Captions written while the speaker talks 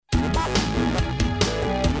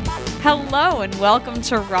Hello and welcome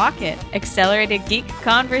to Rocket, Accelerated Geek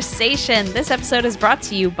Conversation. This episode is brought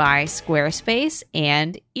to you by Squarespace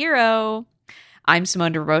and Eero. I'm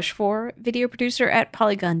Simone de Rochefort, video producer at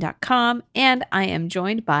Polygon.com, and I am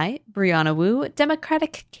joined by Brianna Wu,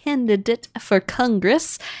 Democratic candidate for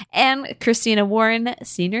Congress, and Christina Warren,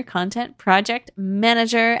 Senior Content Project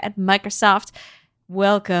Manager at Microsoft.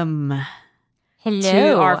 Welcome. Hello.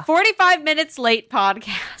 To our 45 minutes late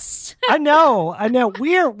podcast. I know.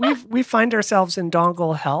 We find ourselves in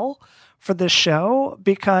dongle hell for this show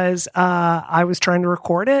because I was trying to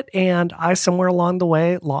record it and I somewhere along the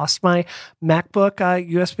way lost my MacBook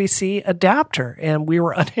USB-C adapter, and we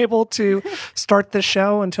were unable to start the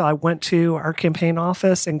show until I went to our campaign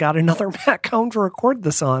office and got another Mac home to record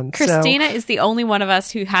this on. Christina is the only one of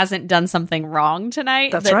us who hasn't done something wrong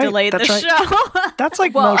tonight that right. delayed the show. That's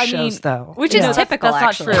like most shows, though. Which is typical, that's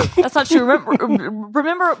actually. Not true. That's not true.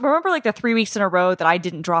 Remember like the 3 weeks in a row that I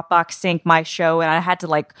didn't Dropbox sync my show, and I had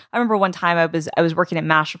to I remember one time I was working at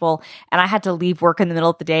Mashable, and I had to leave work in the middle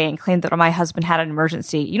of the day and claim that my husband had an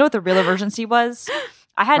emergency. You know what the real emergency was?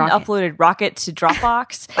 I hadn't uploaded Rocket to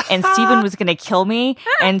Dropbox, and Steven was going to kill me,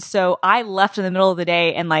 and so I left in the middle of the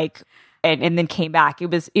day and then came back. It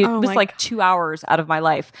was like 2 hours out of my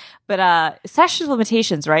life. But statute of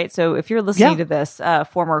limitations, right? So if you're listening to this,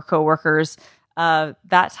 former coworkers,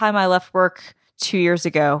 that time I left work 2 years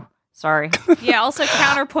ago. Sorry. Yeah, also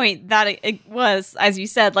counterpoint that it was, as you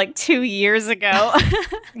said, like 2 years ago.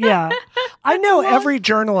 Yeah. I know every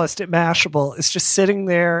journalist at Mashable is just sitting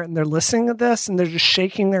there and they're listening to this and they're just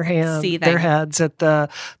shaking their heads at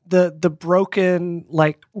the broken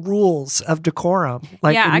rules of decorum.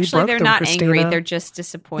 Yeah, actually they're not angry. They're just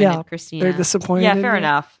disappointed, Christina. They're disappointed. Yeah,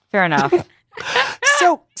 fair enough.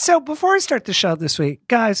 So before I start the show this week,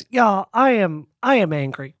 guys, y'all, I am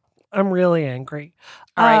angry. I'm really angry.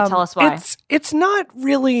 All right, tell us why. It's not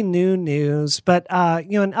really new news, but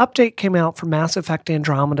an update came out for Mass Effect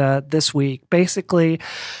Andromeda this week, basically,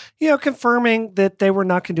 confirming that they were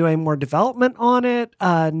not going to do any more development on it.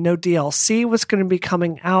 No DLC was going to be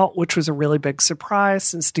coming out, which was a really big surprise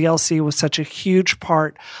since DLC was such a huge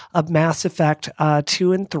part of Mass Effect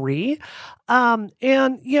 2 and 3.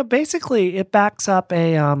 Basically it backs up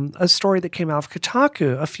a story that came out of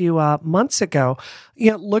Kotaku a few months ago,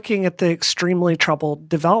 looking at the extremely troubled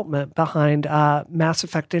development behind Mass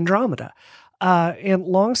Effect Andromeda. And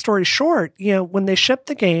long story short, when they shipped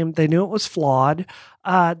the game, they knew it was flawed.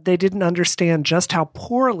 They didn't understand just how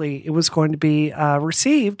poorly it was going to be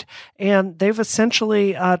received, and they've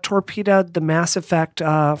essentially torpedoed the Mass Effect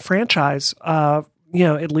franchise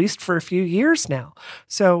at least for a few years now.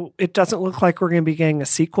 So it doesn't look like we're going to be getting a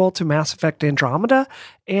sequel to Mass Effect Andromeda.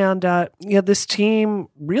 And, this team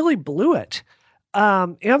really blew it.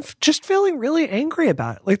 And I'm just feeling really angry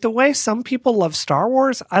about it. Like the way some people love Star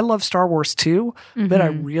Wars, I love Star Wars too, but I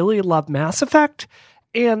really love Mass Effect.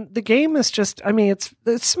 And the game is just, it's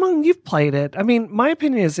Simone, you've played it. My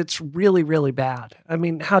opinion is it's really, really bad.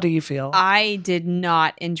 How do you feel? I did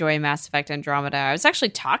not enjoy Mass Effect Andromeda. I was actually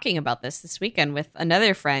talking about this weekend with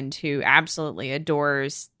another friend who absolutely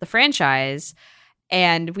adores the franchise.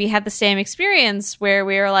 And we had the same experience where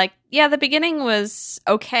we were like, yeah, the beginning was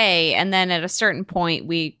okay. And then at a certain point,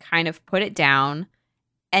 we kind of put it down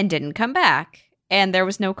and didn't come back. And there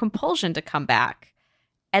was no compulsion to come back.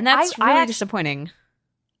 And that's really disappointing.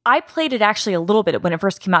 I played it actually a little bit when it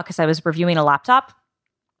first came out because I was reviewing a laptop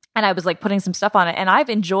and I was putting some stuff on it. And I've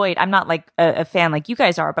enjoyed, I'm not a fan like you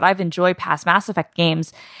guys are, but I've enjoyed past Mass Effect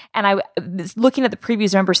games. And I was looking at the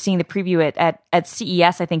previews, I remember seeing the preview at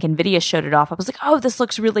CES, I think NVIDIA showed it off. I was like, oh, this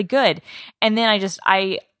looks really good. And then I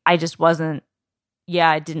just wasn't,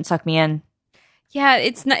 it didn't suck me in. Yeah,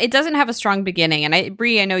 it doesn't have a strong beginning. And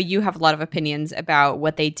Brie, I know you have a lot of opinions about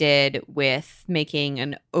what they did with making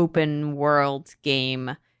an open world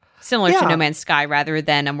game similar to No Man's Sky rather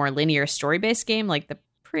than a more linear story-based game like the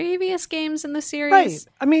previous games in the series.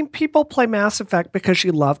 Right. People play Mass Effect because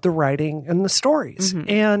you love the writing and the stories. Mm-hmm.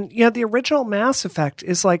 And, the original Mass Effect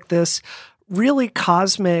is like this really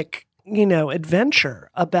cosmic,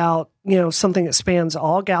 adventure about, something that spans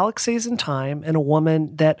all galaxies and time and a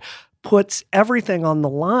woman that puts everything on the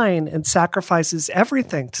line and sacrifices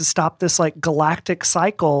everything to stop this galactic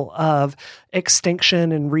cycle of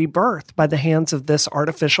extinction and rebirth by the hands of this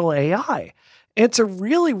artificial AI. It's a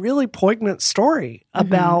really, really poignant story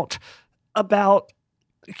about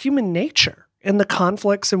human nature and the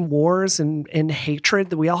conflicts and wars and hatred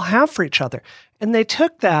that we all have for each other. And they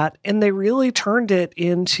took that and they really turned it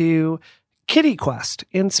into Kitty Quest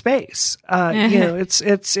in space.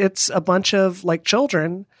 It's a bunch of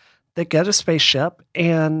children that get a spaceship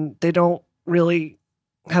and they don't really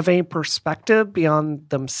have any perspective beyond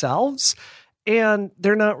themselves. And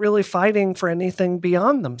they're not really fighting for anything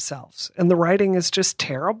beyond themselves. And the writing is just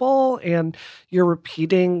terrible. And you're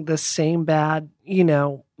repeating the same bad,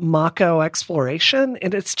 Mako exploration.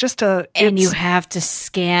 And it's just and you have to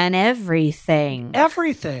scan everything.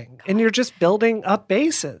 And you're just building up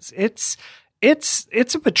bases. It's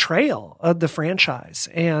a betrayal of the franchise.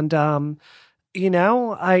 And, I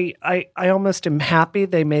almost am happy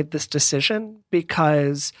they made this decision,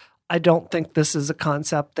 because I don't think this is a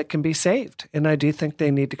concept that can be saved. And I do think they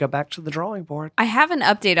need to go back to the drawing board. I have an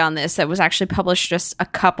update on this that was actually published just a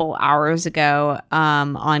couple hours ago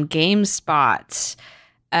on GameSpot.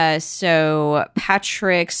 So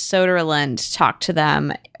Patrick Soderlund talked to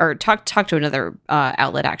them, or talked to another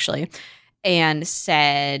outlet actually, and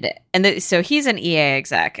said, so he's an EA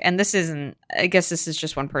exec, and this isn't, I guess this is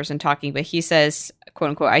just one person talking, but he says,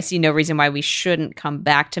 quote unquote, "I see no reason why we shouldn't come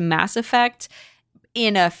back to Mass Effect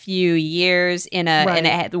in a few years, and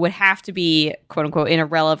it would have to be, quote unquote, in a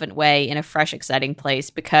relevant way, in a fresh, exciting place,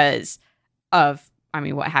 because of,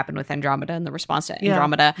 what happened with Andromeda and the response to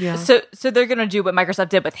Andromeda." Yeah. So they're going to do what Microsoft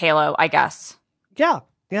did with Halo, I guess. Yeah.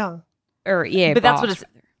 Or EA, but that's what it's.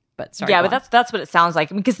 But sorry, yeah, but that's what it sounds like,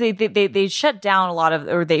 because they shut down a lot of,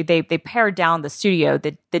 or they pared down the studio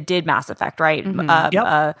that did Mass Effect, right?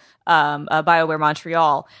 Yep. BioWare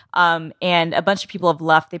Montreal, and a bunch of people have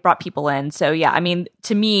left. They brought people in, so yeah.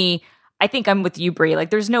 To me, I think I'm with you, Brie.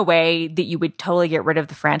 Like, there's no way that you would totally get rid of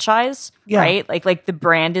the franchise, right? Like the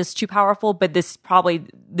brand is too powerful. But this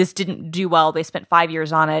didn't do well. They spent 5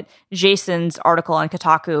 years on it. Jason's article on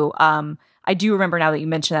Kotaku. I do remember, now that you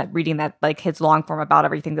mentioned that, reading that, like, his long form about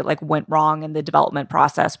everything that, like, went wrong in the development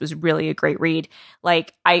process was really a great read.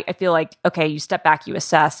 Like, I feel like, okay, you step back, you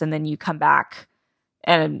assess, and then you come back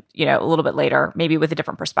and, a little bit later, maybe with a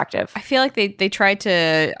different perspective. I feel like they tried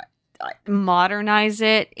to modernize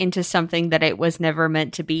it into something that it was never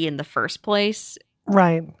meant to be in the first place.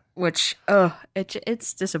 Right. Which,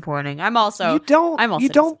 it's disappointing. You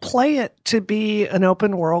don't play it to be an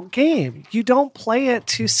open world game. You don't play it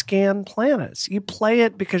to scan planets. You play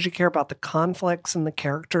it because you care about the conflicts and the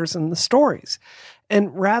characters and the stories.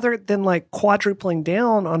 And rather than, like, quadrupling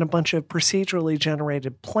down on a bunch of procedurally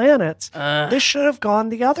generated planets, they should have gone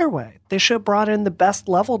the other way. They should have brought in the best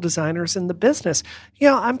level designers in the business.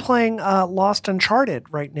 I'm playing Lost Uncharted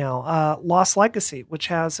right now, Lost Legacy, which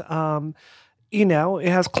has it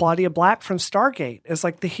has Claudia Black from Stargate as,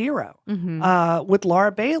 like, the hero, with Laura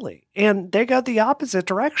Bailey. And they go the opposite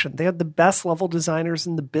direction. They had the best level designers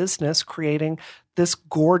in the business creating this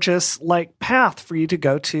gorgeous, like, path for you to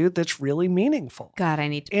go to that's really meaningful. God, I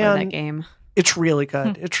need to play that game. It's really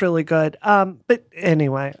good. It's really good. But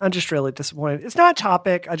anyway, I'm just really disappointed. It's not a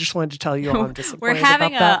topic. I just wanted to tell you I'm disappointed. We're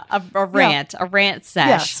having a rant sesh.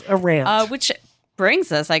 Yes, a rant. Which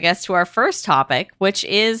brings us, I guess, to our first topic, which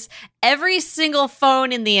is every single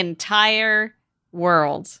phone in the entire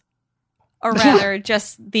world, or rather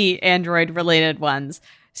just the Android-related ones.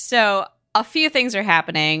 So a few things are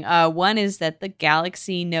happening. One is that the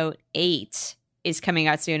Galaxy Note 8 is coming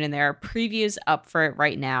out soon, and there are previews up for it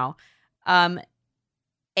right now. And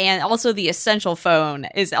also the Essential phone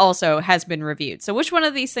has been reviewed. So which one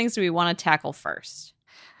of these things do we want to tackle first?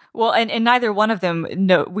 Well, and neither one of them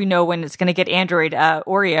we know when it's going to get Android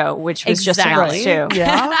Oreo, which was just announced too.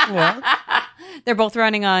 Yeah. They're both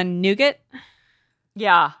running on Nougat.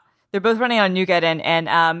 Yeah, they're both running on Nougat,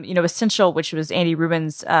 and Essential, which was Andy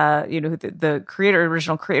Rubin's, the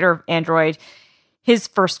original creator of Android. His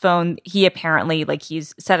first phone, he apparently, like,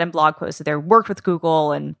 he's said in blog posts that they worked with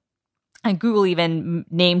Google, and Google even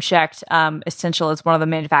name-checked Essential as one of the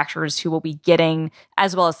manufacturers who will be getting,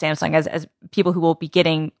 as well as Samsung, as people who will be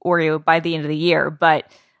getting Oreo by the end of the year,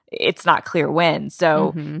 but it's not clear when.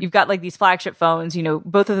 So you've got, like, these flagship phones,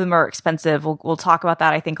 both of them are expensive. We'll talk about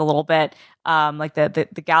that, I think, a little bit. Like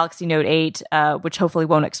the Galaxy Note 8, which hopefully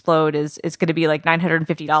won't explode, is going to be like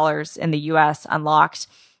 $950 in the US unlocked.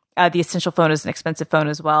 The Essential phone is an expensive phone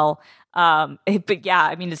as well. But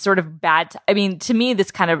yeah, it's sort of bad. To me,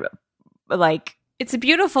 this kind of, like, it's a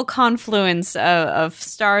beautiful confluence of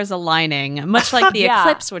stars aligning, much like the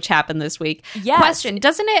eclipse, which happened this week. Yes. Question,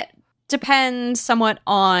 doesn't it depend somewhat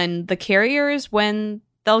on the carriers when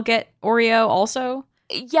they'll get Oreo also?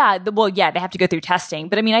 Yeah, they have to go through testing.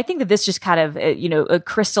 But I think that this just kind of,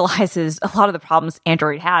 crystallizes a lot of the problems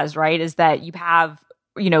Android has, right? Is that you have,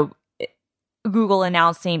 Google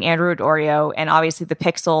announcing Android Oreo, and obviously the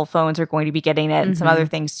Pixel phones are going to be getting it, and some other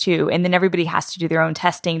things too. And then everybody has to do their own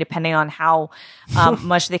testing depending on how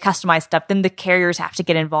much they customize stuff. Then the carriers have to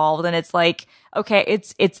get involved, and it's like, okay,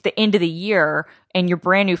 it's the end of the year, and your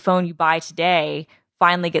brand new phone you buy today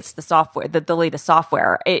finally gets the software, the latest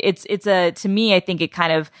software. To me, I think it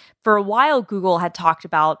kind of, for a while, Google had talked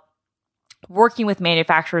about working with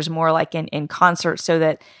manufacturers more like in concert so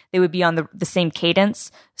that they would be on the same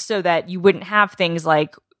cadence, so that you wouldn't have things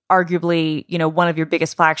like arguably, one of your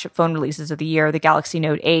biggest flagship phone releases of the year, the Galaxy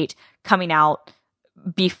Note 8, coming out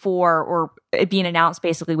before or being announced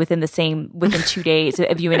basically within 2 days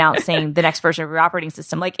of you announcing the next version of your operating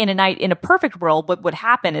system. Like in a perfect world, what would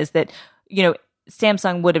happen is that,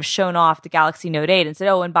 Samsung would have shown off the Galaxy Note 8 and said,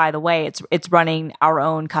 "Oh, and by the way, it's running our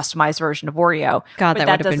own customized version of Oreo." God, that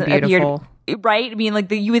would have been beautiful. Right? I mean,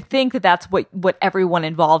 like you would think that that's what everyone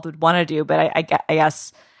involved would want to do, but I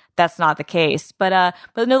guess that's not the case. But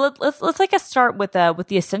no, let's like start with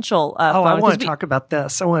the Essential phone. I want to talk about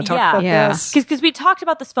this. This because we talked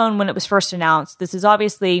about this phone when it was first announced. This is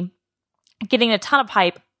obviously getting a ton of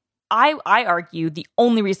hype. I argue the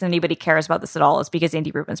only reason anybody cares about this at all is because Andy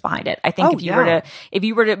Rubin's behind it. I think if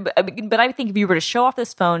you were to show off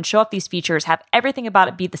this phone, show off these features, have everything about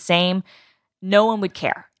it be the same, no one would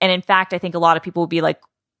care. And in fact, I think a lot of people would be like,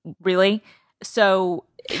 really? So,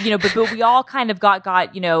 but we all kind of got,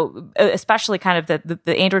 especially kind of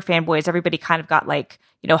the Android fanboys, everybody kind of got like,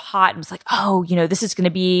 hot and was like, oh, this is going to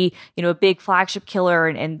be, a big flagship killer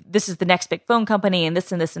and this is the next big phone company and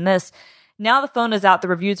this and this and this. Now the phone is out, the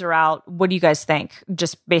reviews are out. What do you guys think,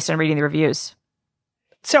 just based on reading the reviews?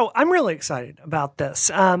 So I'm really excited about this.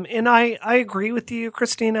 And I agree with you,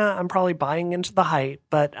 Christina. I'm probably buying into the hype.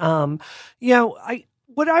 But,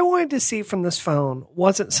 what I wanted to see from this phone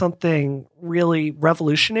wasn't something really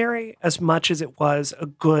revolutionary as much as it was a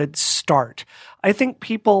good start. I think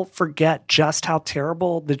people forget just how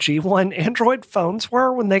terrible the G1 Android phones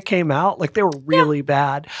were when they came out. Like, they were really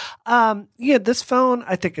bad. This phone,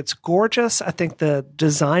 I think it's gorgeous. I think the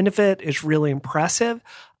design of it is really impressive.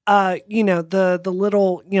 The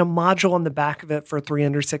little, module on the back of it for a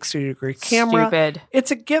 360-degree camera. Stupid.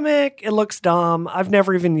 It's a gimmick. It looks dumb. I've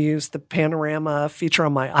never even used the panorama feature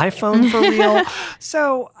on my iPhone for real.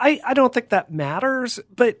 So I don't think that matters.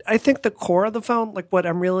 But I think the core of the phone, like what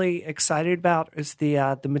I'm really excited about is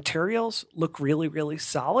the materials look really, really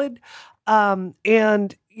solid.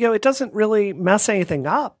 It doesn't really mess anything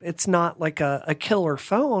up. It's not like a killer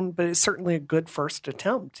phone, but it's certainly a good first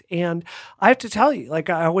attempt. And I have to tell you, like,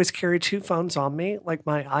 I always carry two phones on me, like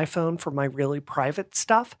my iPhone for my really private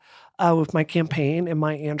stuff with my campaign and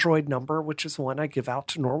my Android number, which is one I give out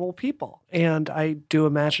to normal people. And I do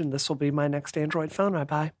imagine this will be my next Android phone I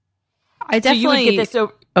buy. I definitely... So you would get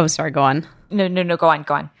this... Oh, sorry, go on. No, go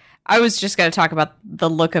on. I was just going to talk about the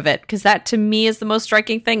look of it, because that to me is the most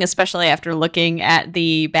striking thing, especially after looking at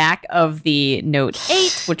the back of the Note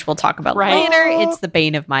 8, which we'll talk about later. It's the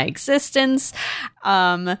bane of my existence.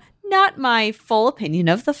 Not my full opinion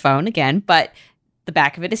of the phone again, but the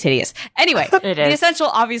back of it is hideous. Anyway, the Essential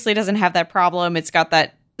obviously doesn't have that problem. It's got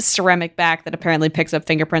that ceramic back that apparently picks up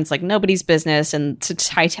fingerprints like nobody's business, and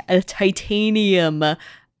it's a titanium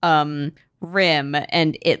rim,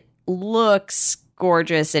 and it looks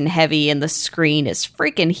gorgeous and heavy, and the screen is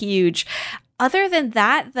freaking huge. Other than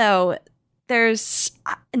that, though, there's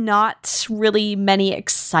not really many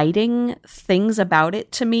exciting things about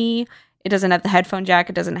it to me. It doesn't have the headphone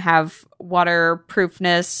jack. It doesn't have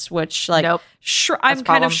waterproofness, which I'm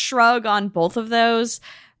kind of shrug on both of those.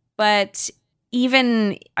 But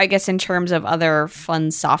even, I guess, in terms of other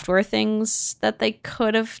fun software things that they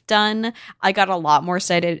could have done, I got a lot more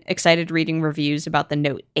excited reading reviews about the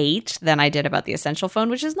Note 8 than I did about the Essential phone,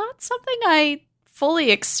 which is not something I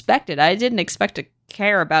fully expected. I didn't expect to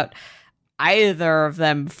care about either of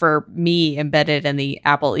them for me embedded in the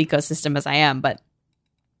Apple ecosystem as I am. But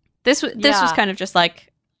this was kind of just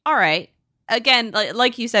like, all right. Again,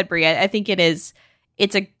 like you said, Brie, I think it's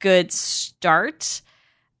a good start.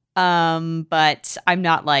 But I'm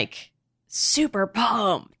not like super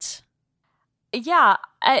pumped. Yeah.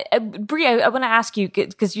 Brie, I want to ask you,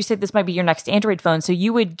 because you said this might be your next Android phone. So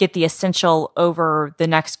you would get the Essential over the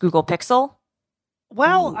next Google Pixel?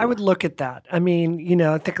 Well, I would look at that. I mean,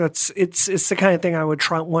 I think it's the kind of thing I would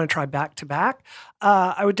want to try back to back.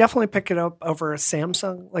 I would definitely pick it up over a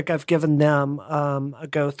Samsung. Like, I've given them a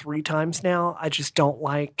go 3 times now. I don't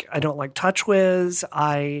like TouchWiz.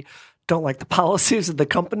 I don't like the policies of the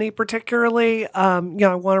company particularly. I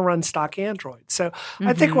want to run stock Android. So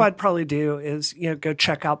I think what I'd probably do is, go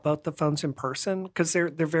check out both the phones in person, because they're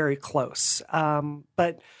very close.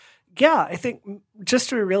 But yeah, I think, just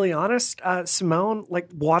to be really honest, Simone, like,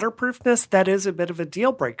 waterproofness, that is a bit of a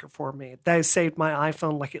deal breaker for me. That has saved my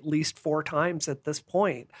iPhone like at least 4 times at this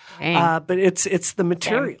point. But it's the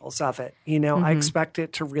materials of it. I expect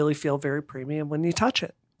it to really feel very premium when you touch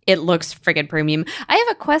it. It looks friggin' premium. I have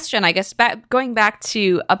a question, I guess, going back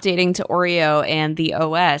to updating to Oreo and the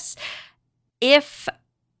OS. If,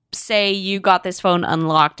 say, you got this phone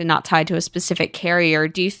unlocked and not tied to a specific carrier,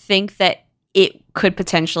 do you think that it could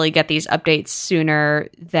potentially get these updates sooner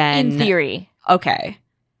than... In theory. Okay.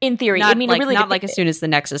 In theory. Not, I mean, like, really not like as soon as the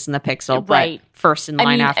Nexus and the Pixel, right. but first in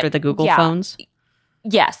line after the Google phones.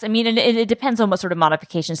 Yes. I mean, it depends on what sort of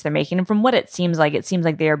modifications they're making. And from what it seems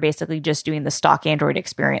like they are basically just doing the stock Android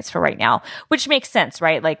experience for right now, which makes sense,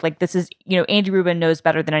 right? Like this is, Andy Rubin knows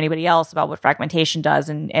better than anybody else about what fragmentation does.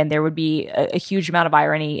 And there would be a huge amount of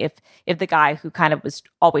irony if the guy who kind of was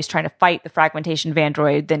always trying to fight the fragmentation of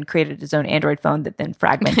Android then created his own Android phone that then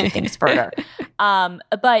fragmented things further.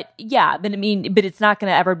 But it's not going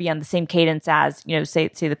to ever be on the same cadence as, say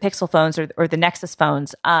the Pixel phones or the Nexus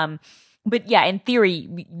phones. But yeah, in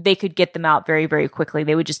theory, they could get them out very, very quickly.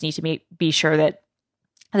 They would just need to be sure that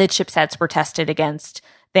the chipsets were tested against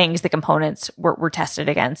things, the components were tested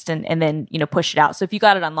against, and then, push it out. So if you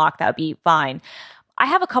got it unlocked, that would be fine. I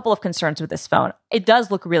have a couple of concerns with this phone. It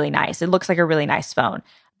does look really nice. It looks like a really nice phone.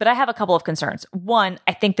 But I have a couple of concerns. One,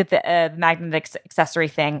 I think that the magnetic accessory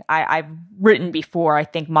thing, I've written before, I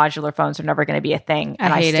think modular phones are never going to be a thing,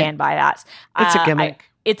 and I stand by that. It's a gimmick.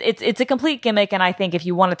 It's a complete gimmick, and I think if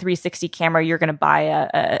you want a 360 camera, you're going to buy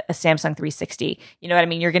a Samsung 360. You know what I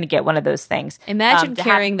mean? You're going to get one of those things. Imagine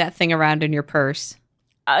carrying that thing around in your purse.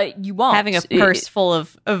 You won't. Having a purse full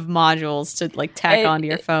of modules to like tack onto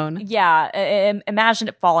your phone. Yeah. Imagine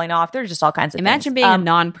it falling off. There's just all kinds of things. Imagine being a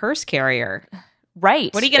non-purse carrier.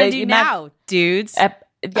 Right. What are you going to do now, dudes? You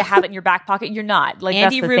have it in your back pocket. You're not. Like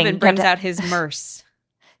Andy that's the Rubin thing. brings out his Merce.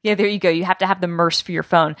 Yeah, there you go. You have to have the Merce for your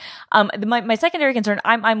phone. My secondary concern,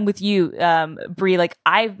 I'm with you, Brie. Like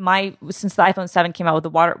since the iPhone 7 came out with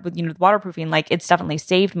the waterproofing, like it's definitely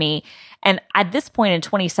saved me. And at this point in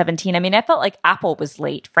 2017, I mean, I felt like Apple was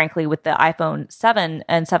late, frankly, with the iPhone 7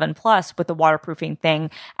 and 7 Plus with the waterproofing thing.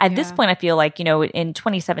 At this point, I feel like in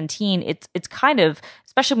 2017, it's kind of,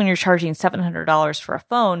 especially when you're charging $700 for a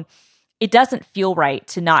phone, it doesn't feel right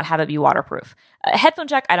to not have it be waterproof. Headphone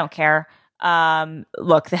jack, I don't care.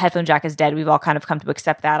 Look, the headphone jack is dead. We've all kind of come to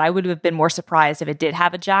accept that. I would have been more surprised if it did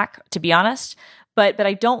have a jack, to be honest. But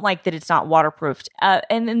I don't like that it's not waterproofed. But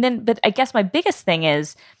I guess my biggest thing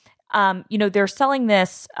is, they're selling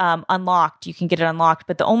this unlocked. You can get it unlocked,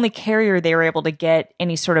 but the only carrier they were able to get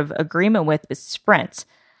any sort of agreement with is Sprint.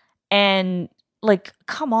 And like,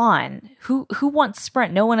 come on, who wants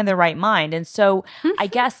Sprint? No one in their right mind. And so I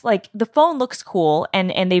guess like the phone looks cool,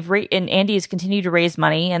 and Andy has continued to raise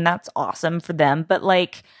money, and that's awesome for them. But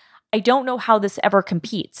like, I don't know how this ever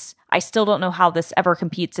competes. I still don't know how this ever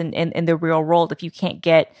competes in the real world if you can't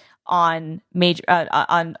get on major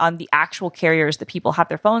on the actual carriers that people have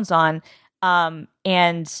their phones on.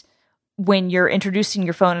 And when you're introducing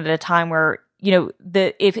your phone at a time where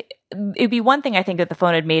if it'd be one thing, I think, that the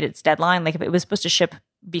phone had made its deadline. Like if it was supposed to ship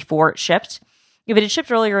before it shipped, if it had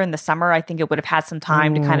shipped earlier in the summer, I think it would have had some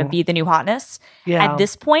time to kind of be the new hotness. Yeah. At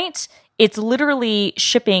this point, it's literally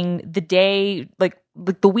shipping the day, like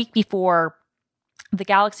the week before the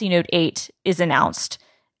Galaxy Note 8 is announced.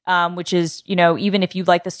 Which is, even if you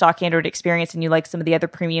like the stock Android experience and you like some of the other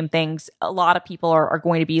premium things, a lot of people are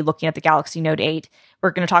going to be looking at the Galaxy Note 8. We're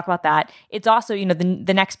going to talk about that. It's also,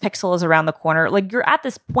 the next Pixel is around the corner. Like you're at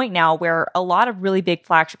this point now where a lot of really big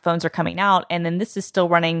flagship phones are coming out, and then this is still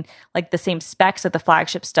running like the same specs of the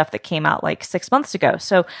flagship stuff that came out like 6 months ago.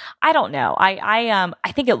 So I don't know. I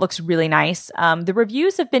think it looks really nice. The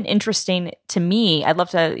reviews have been interesting to me. I'd love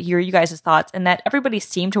to hear you guys' thoughts, and that everybody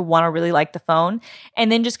seemed to want to really like the phone,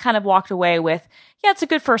 and then just kind of walked away with, yeah, it's a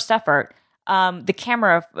good first effort. The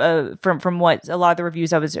camera, from what a lot of the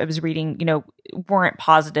reviews I was reading, weren't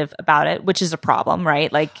positive about it, which is a problem,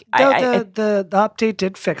 right? Like, the update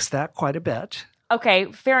did fix that quite a bit.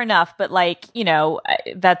 Okay, fair enough, but like,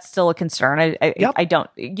 that's still a concern. I don't,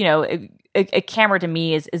 a camera to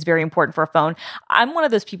me is very important for a phone. I'm one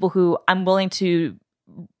of those people who I'm willing to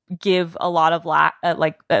give a lot of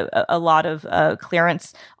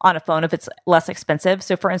clearance on a phone if it's less expensive.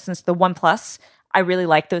 So, for instance, the OnePlus, I really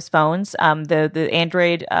like those phones. The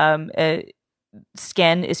Android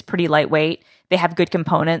skin is pretty lightweight. They have good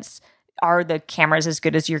components. Are the cameras as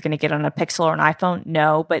good as you're going to get on a Pixel or an iPhone?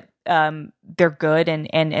 No, but they're good,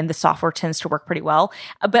 and the software tends to work pretty well.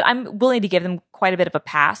 But I'm willing to give them quite a bit of a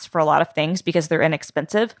pass for a lot of things because they're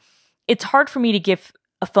inexpensive. It's hard for me to give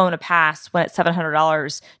a phone a pass when it's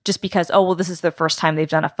 $700 just because, this is the first time they've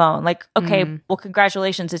done a phone. Like, okay, well,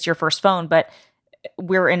 congratulations, it's your first phone, but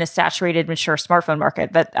we're in a saturated, mature smartphone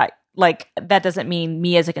market. That doesn't mean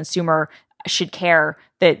me as a consumer should care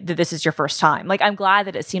that this is your first time. Like, I'm glad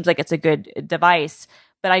that it seems like it's a good device,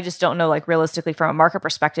 But I just don't know, like realistically from a market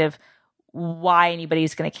perspective, why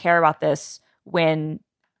anybody's going to care about this when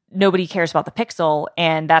nobody cares about the Pixel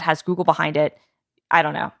and that has Google behind it. I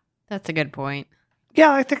don't know. That's a good point.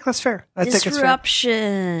 Yeah, I think that's fair. I think it's fair.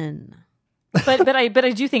 Disruption. but I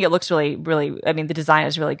do think it looks really, really. I mean, the design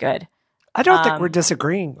is really good. I don't think we're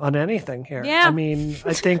disagreeing on anything here. Yeah. I mean,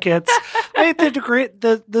 I think it's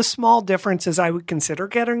the small differences I would consider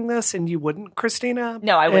getting this, and you wouldn't, Christina.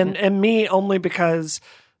 No, I wouldn't. And me only because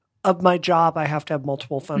of my job, I have to have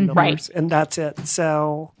multiple phone numbers, and that's it.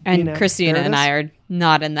 So, and Christina and I are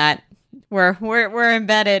not in that. We're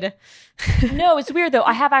embedded. No, it's weird though.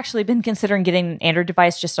 I have actually been considering getting an Android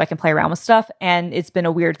device just so I can play around with stuff, and it's been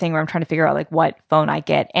a weird thing where I'm trying to figure out like what phone I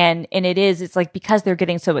get, and it's like because they're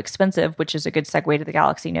getting so expensive, which is a good segue to the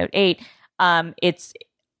Galaxy Note 8.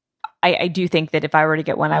 I do think that if I were to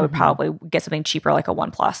get one, I would probably get something cheaper, like a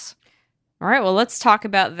OnePlus. All right, well, let's talk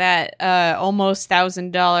about that almost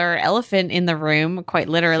 $1,000 elephant in the room, quite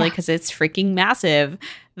literally, because it's freaking massive.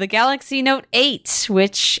 The Galaxy Note 8,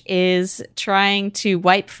 which is trying to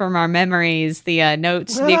wipe from our memories the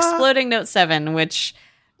exploding Note 7, which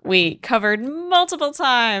we covered multiple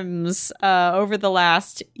times over the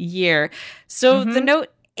last year. So the Note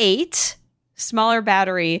 8, smaller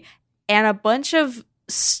battery, and a bunch of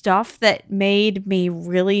stuff that made me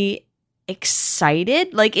really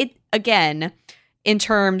excited. Like it, again, in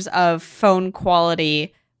terms of phone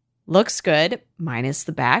quality, looks good, minus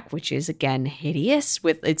the back, which is again hideous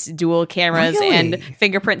with its dual cameras and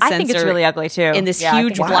fingerprint sensor. I think it's really ugly too. In this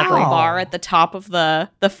huge black bar at the top of the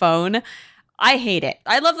phone. I hate it.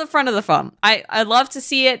 I love the front of the phone. I love to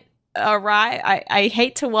see it arrive. I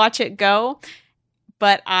hate to watch it go,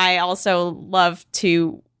 but I also love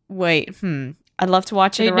to wait. I'd love to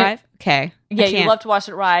watch it arrive. Okay. Yeah, you love to watch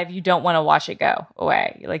it arrive. You don't want to watch it go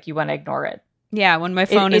away. Like you want to ignore it. Yeah, when my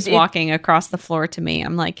phone is walking across the floor to me,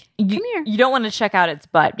 I'm like, come here. You don't want to check out its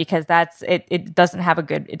butt because it doesn't have a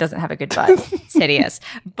good butt. It's hideous.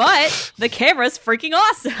 But the camera's freaking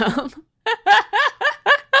awesome.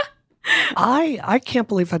 I can't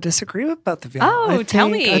believe I disagree with both of you. Tell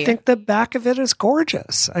me. I think the back of it is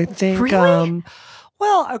gorgeous. I think really?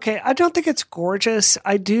 Well, okay, I don't think it's gorgeous.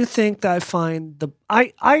 I do think that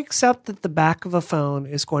I accept that the back of a phone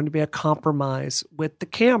is going to be a compromise with the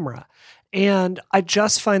camera. And I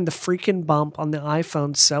just find the freaking bump on the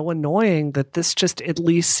iPhone so annoying that this just at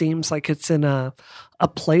least seems like it's in a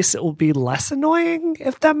place that will be less annoying,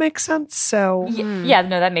 if that makes sense. So yeah,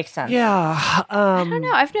 no, that makes sense. Yeah. I don't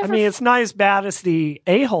know. I mean, it's not as bad as the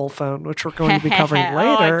A-hole phone, which we're going to be covering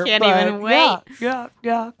later. I can't even wait.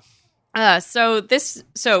 Yeah.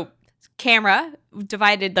 So camera,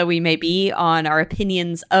 divided though we may be on our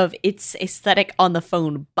opinions of its aesthetic on the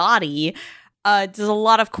phone body, does a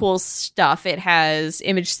lot of cool stuff. It has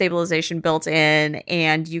image stabilization built in,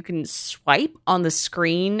 and you can swipe on the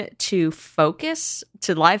screen to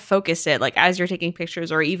live focus it, like as you're taking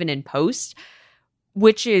pictures or even in post,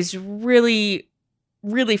 which is really,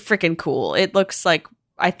 really freaking cool. It looks like,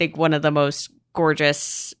 I think, one of the most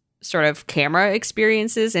gorgeous sort of camera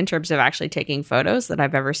experiences in terms of actually taking photos that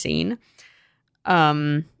I've ever seen.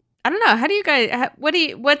 I don't know. How do you guys?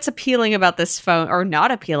 What's appealing about this phone, or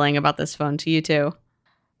not appealing about this phone to you two?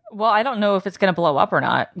 Well, I don't know if it's going to blow up or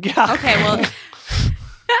not. Yeah. Okay. Well,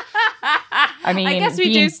 I mean, I guess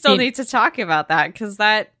we do still need to talk about that because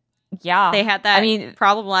they had that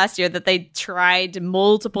problem last year that they tried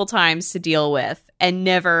multiple times to deal with and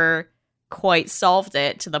never quite solved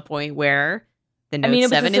it to the point where the Note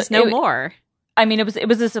 7 is no more. I mean, it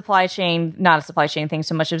was a supply chain, not a supply chain thing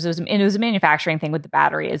so much. It was a manufacturing thing with the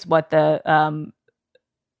battery, is what the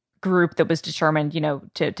group that was determined,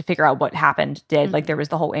 to figure out what happened did. Mm-hmm. Like there was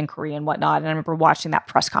the whole inquiry and whatnot. And I remember watching that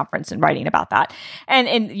press conference and writing about that.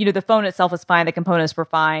 And the phone itself was fine. The components were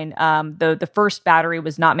fine. The first battery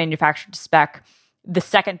was not manufactured to spec. The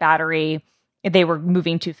second battery, they were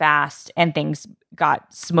moving too fast and things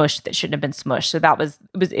got smushed that shouldn't have been smushed. So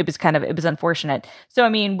it was unfortunate. So, I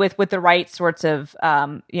mean, with the right sorts of,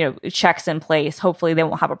 checks in place, hopefully they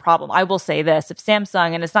won't have a problem. I will say this, if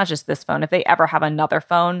Samsung, and it's not just this phone, if they ever have another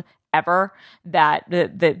phone ever that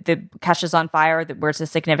the catches on fire, where it's a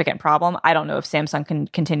significant problem, I don't know if Samsung can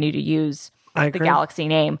continue to use the Galaxy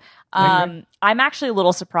name. I'm actually a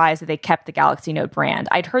little surprised that they kept the Galaxy Note brand.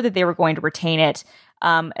 I'd heard that they were going to retain it.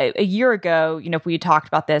 A year ago, if we had talked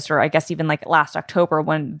about this, or I guess even like last October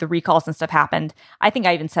when the recalls and stuff happened, I think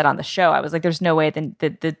I even said on the show, I was like, there's no way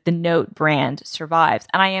the Note brand survives.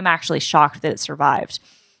 And I am actually shocked that it survived.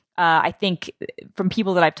 I think from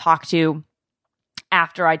people that I've talked to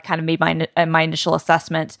after I'd kind of made my initial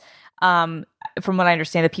assessment, From what I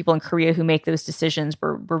understand, the people in Korea who make those decisions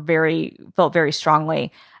felt very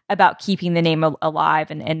strongly about keeping the name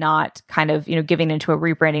alive and not kind of, giving into a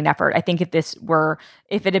rebranding effort. I think if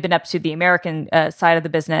it had been up to the American side of the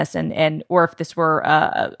business or if this were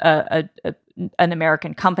an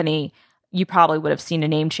American company, you probably would have seen a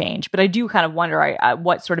name change. But I do kind of wonder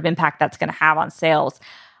what sort of impact that's going to have on sales.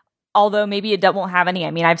 Although maybe it won't have any.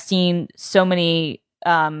 I mean, I've seen so many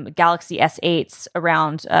Galaxy S8s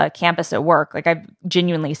around campus at work. Like, I've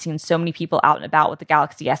genuinely seen so many people out and about with the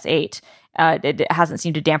Galaxy S8. It hasn't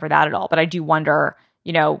seemed to damper that at all. But I do wonder,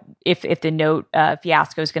 if the Note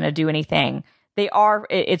fiasco is going to do anything.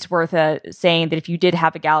 It's worth saying that if you did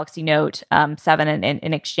have a Galaxy Note 7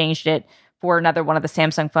 and exchanged it for another one of the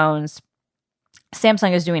Samsung phones,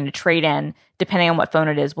 Samsung is doing a trade-in. Depending on what phone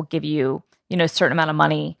it is, will give you, a certain amount of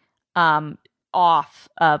money off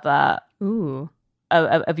of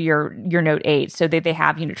your Note 8. So they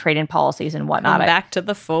have, trade-in policies and whatnot. Come back to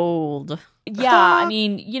the fold. Yeah, I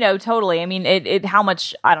mean, totally. I mean, it how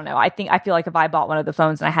much, I don't know. I feel like if I bought one of the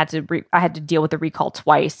phones and I had to deal with the recall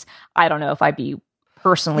twice, I don't know if I'd be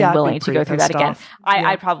personally willing to go through that again.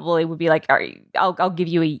 I probably would be like, all right, I'll give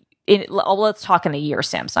you let's talk in a year,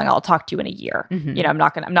 Samsung. I'll talk to you in a year. Mm-hmm.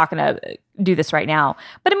 I'm not gonna do this right now.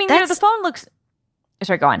 But I mean, the phone looks.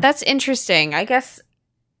 Sorry, go on. That's interesting. I guess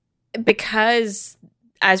because,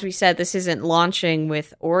 as we said, this isn't launching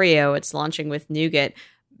with Oreo; it's launching with Nougat.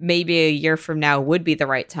 Maybe a year from now would be the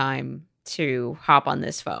right time to hop on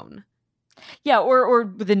this phone. Yeah, or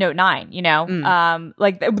with the Note 9,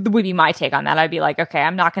 like that would be my take on that. I'd be like, okay,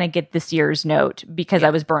 I'm not going to get this year's Note because I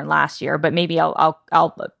was burned last year, but maybe I'll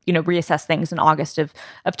reassess things in August of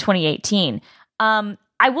 2018.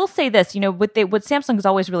 I will say this, what Samsung is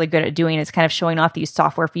always really good at doing is kind of showing off these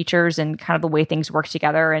software features and kind of the way things work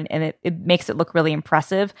together, and it makes it look really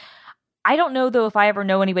impressive. I don't know, though, if I ever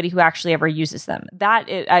know anybody who actually ever uses them.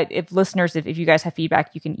 If listeners, if you guys have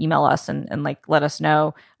feedback, you can email us and like let us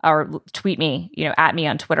know, or tweet me, at me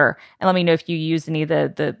on Twitter, and let me know if you use any of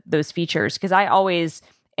those features, because I always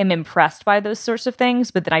am impressed by those sorts of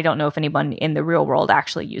things, but then I don't know if anyone in the real world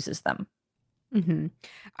actually uses them. Mm-hmm.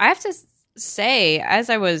 I have to say,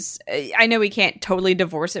 I know we can't totally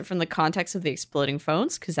divorce it from the context of the exploding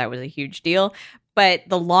phones, because that was a huge deal. But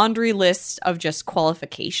the laundry list of just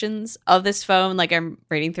qualifications of this phone, like I'm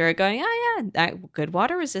reading through it going, good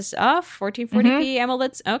water resist, 1440p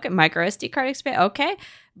AMOLED, okay, micro SD card expand, okay,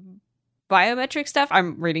 biometric stuff.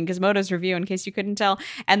 I'm reading Gizmodo's review in case you couldn't tell,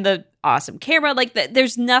 and the awesome camera. Like there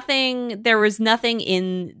was nothing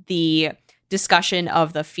in the discussion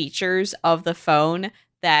of the features of the phone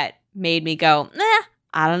that made me go,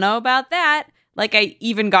 I don't know about that. Like, I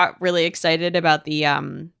even got really excited about the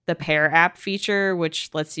Pair app feature, which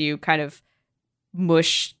lets you kind of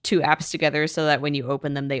mush two apps together so that when you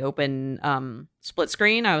open them, they open split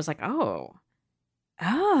screen. I was like, oh,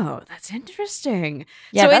 that's interesting.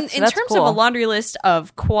 Yeah, so in terms cool. of a laundry list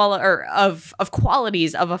of of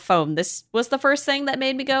qualities of a phone, this was the first thing that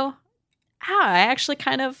made me go, I actually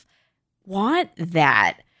kind of want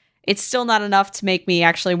that. It's still not enough to make me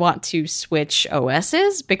actually want to switch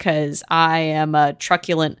OSs, because I am a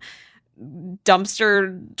truculent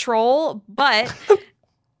dumpster troll, but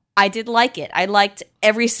I did like it. I liked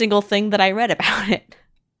every single thing that I read about it.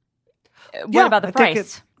 What about the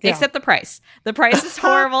price? Except the price. The price is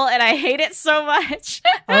horrible, and I hate it so much.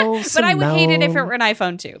 But I would hate it if it were an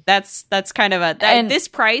iPhone 2. That's kind of this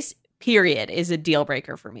price, period, is a deal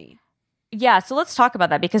breaker for me. Yeah, so let's talk about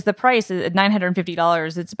that, because the price is at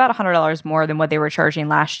 $950. It's about $100 more than what they were charging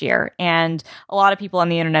last year. And a lot of people on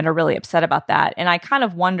the internet are really upset about that. And I kind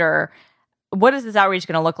of wonder, what is this outrage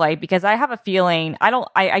going to look like? Because I have a feeling,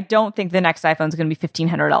 I don't think the next iPhone is going to be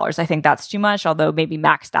 $1,500. I think that's too much, although maybe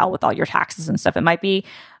maxed out with all your taxes and stuff, it might be.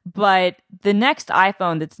 But the next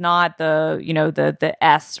iPhone that's not the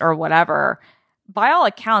S or whatever, by all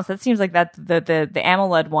accounts, that seems like that the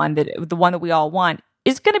AMOLED one, the one that we all want,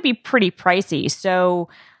 is going to be pretty pricey. So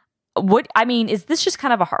is this just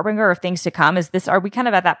kind of a harbinger of things to come? Are we kind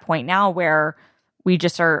of at that point now where we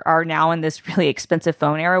just are now in this really expensive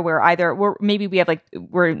phone era where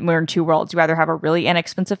we're in two worlds. You either have a really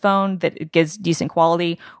inexpensive phone that gives decent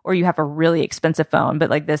quality, or you have a really expensive phone, but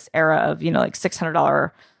like this era of, like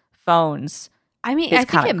 $600 phones. I mean, I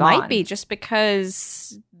think it might be just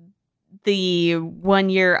because the 1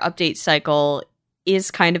 year update cycle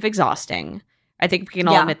is kind of exhausting. I think we can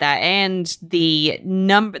all admit that. And the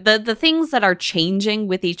things that are changing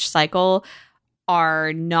with each cycle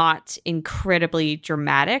are not incredibly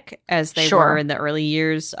dramatic as they were in the early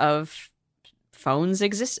years of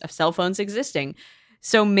cell phones existing.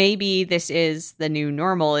 So maybe this is the new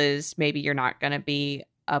normal, is maybe you're not going to be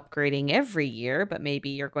upgrading every year, but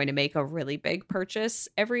maybe you're going to make a really big purchase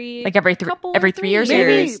every 3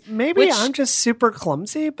 years. Maybe I'm just super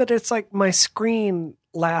clumsy, but it's like my screen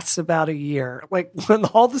lasts about a year. Like when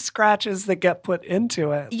all the scratches that get put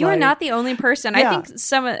into it. You're not the only person. Yeah.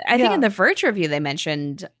 I think in the Verge review they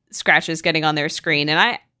mentioned scratches getting on their screen,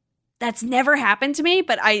 and that's never happened to me,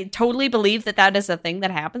 but I totally believe that is a thing that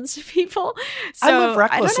happens to people. So I live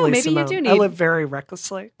recklessly. I don't know, maybe Simone. you do need. I live very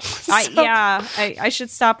recklessly. I should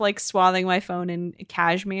stop like swathing my phone in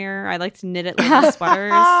cashmere. I like to knit it like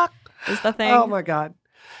sweaters. Is the thing. Oh my God.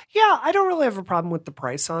 Yeah, I don't really have a problem with the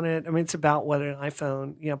price on it. I mean, it's about what an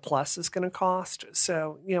iPhone, Plus is going to cost.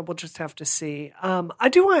 So, we'll just have to see. I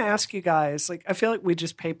do want to ask you guys, like, I feel like we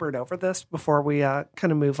just papered over this before we kind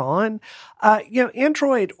of move on.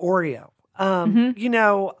 Android Oreo.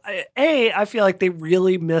 I feel like they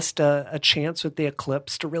really missed a chance with the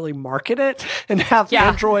Eclipse to really market it and have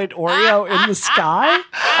Android Oreo in the sky.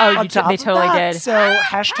 Oh, they totally did. So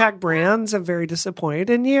 #brands, I'm very disappointed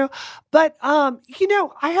in you. But, I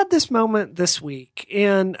had this moment this week,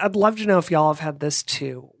 and I'd love to know if y'all have had this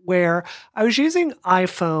too, where I was using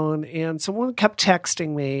iPhone and someone kept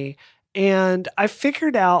texting me, and I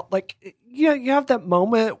figured out, like, you have that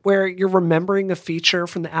moment where you're remembering a feature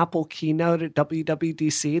from the Apple keynote at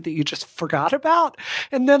WWDC that you just forgot about.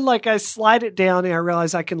 And then like I slide it down and I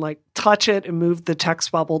realize I can like touch it and move the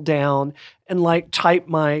text bubble down and like type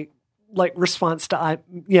my like response to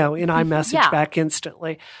in iMessage back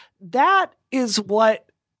instantly. That is what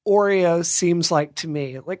Oreo seems like to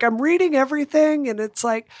me. Like I'm reading everything and it's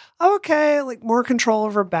like, okay, like more control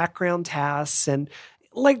over background tasks and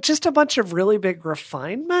like just a bunch of really big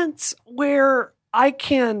refinements where I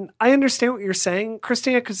understand what you're saying,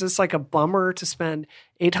 Christina, because it's like a bummer to spend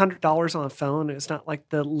 $800 on a phone. It's not like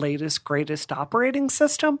the latest, greatest operating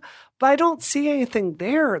system, but I don't see anything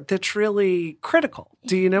there that's really critical.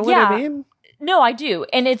 Do you know what I mean? No, I do.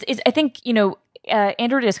 And it's I think,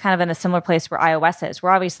 Android is kind of in a similar place where iOS is,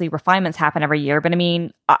 where obviously refinements happen every year. But I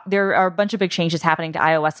mean, there are a bunch of big changes happening to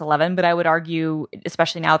iOS 11. But I would argue,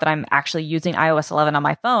 especially now that I'm actually using iOS 11 on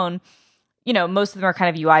my phone, most of them are kind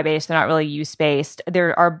of UI based. They're not really use based.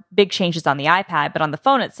 There are big changes on the iPad, but on the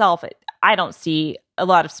phone itself, I don't see a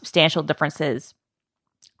lot of substantial differences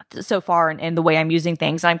so far in the way I'm using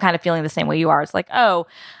things. And I'm kind of feeling the same way you are. It's like,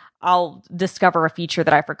 I'll discover a feature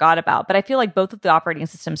that I forgot about. But I feel like both of the operating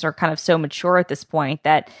systems are kind of so mature at this point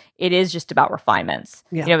that it is just about refinements.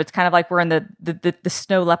 Yeah. It's kind of like we're in the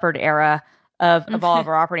snow leopard era of all of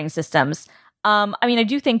our operating systems. I mean, I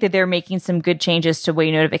do think that they're making some good changes to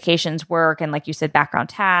way notifications work and, like you said, background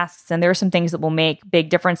tasks. And there are some things that will make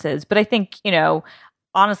big differences. But I think,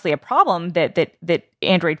 honestly, a problem that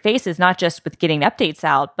Android faces, not just with getting updates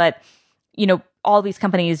out, but, all these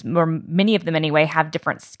companies, or many of them anyway, have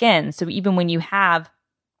different skins. So even when you have,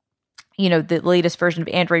 the latest version of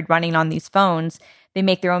Android running on these phones, they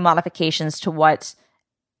make their own modifications to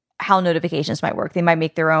how notifications might work. They might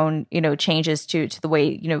make their own, changes to the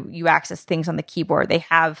way, you access things on the keyboard. They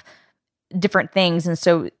have different things. And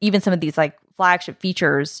so even some of these like flagship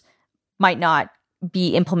features might not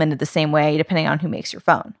be implemented the same way depending on who makes your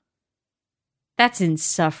phone. That's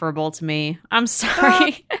insufferable to me. I'm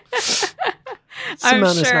sorry.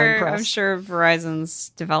 I'm sure Verizon's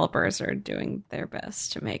developers are doing their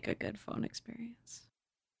best to make a good phone experience.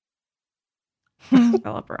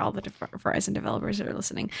 All the Verizon developers that are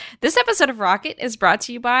listening. This episode of Rocket is brought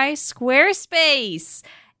to you by Squarespace.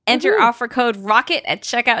 Enter offer code ROCKET at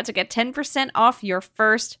checkout to get 10% off your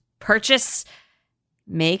first purchase.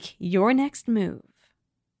 Make your next move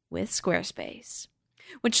with Squarespace,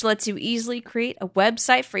 which lets you easily create a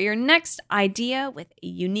website for your next idea with a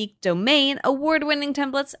unique domain, award-winning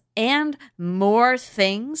templates, and more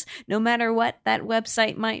things, no matter what that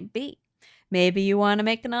website might be. Maybe you want to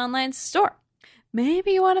make an online store.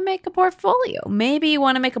 Maybe you want to make a portfolio. Maybe you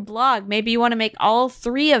want to make a blog. Maybe you want to make all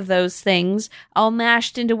three of those things all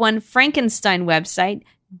mashed into one Frankenstein website.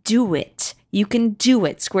 Do it. You can do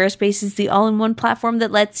it. Squarespace is the all-in-one platform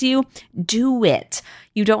that lets you do it.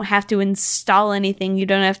 You don't have to install anything. You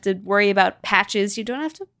don't have to worry about patches. You don't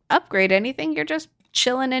have to upgrade anything. You're just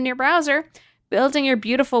chilling in your browser, building your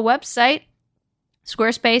beautiful website.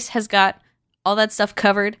 Squarespace has got all that stuff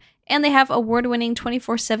covered, and they have award-winning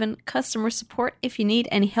 24/7 customer support if you need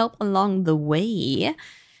any help along the way.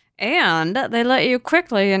 And they let you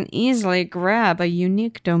quickly and easily grab a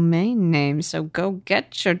unique domain name. So go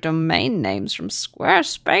get your domain names from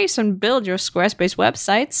Squarespace and build your Squarespace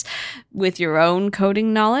websites with your own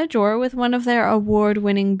coding knowledge or with one of their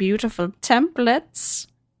award-winning beautiful templates.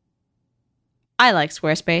 I like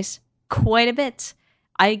Squarespace quite a bit.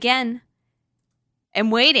 I, again,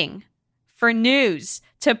 am waiting for news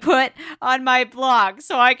to put on my blog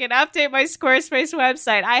so I can update my Squarespace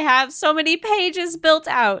website. I have so many pages built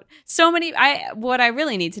out. What I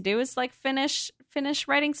really need to do is like finish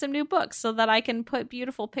writing some new books so that I can put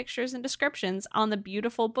beautiful pictures and descriptions on the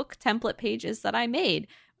beautiful book template pages that I made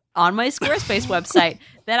on my Squarespace website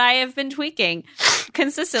that I have been tweaking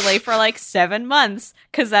consistently for like 7 months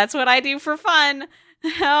because that's what I do for fun.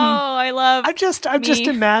 Oh, I love. I'm just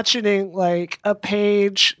imagining like a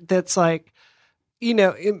page that's like, you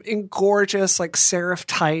know, in gorgeous like serif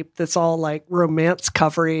type that's all like romance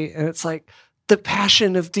covery, and it's like The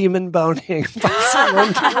Passion of Demon Boning by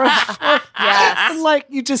Samantha Rochefort. Yes. And like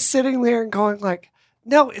you just sitting there and going like,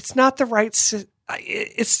 no, it's not the right.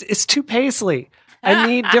 It's too paisley. I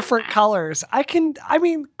need different colors.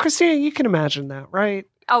 Christina, you can imagine that, right?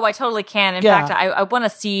 Oh, I totally can. In fact, I want to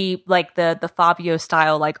see like the Fabio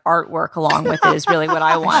style like artwork along with it is really what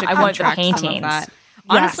I want. I want the paintings.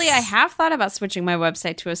 Honestly, Yes. I have thought about switching my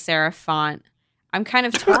website to a serif font. I'm kind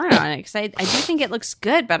of torn on it because I do think it looks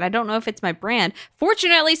good, but I don't know if it's my brand.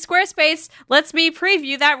 Fortunately, Squarespace lets me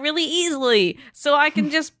preview that really easily, so I can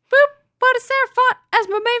just put a serif font as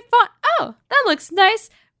my main font. Oh, that looks nice.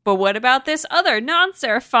 But what about this other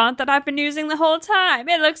non-serif font that I've been using the whole time?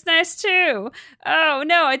 It looks nice too. Oh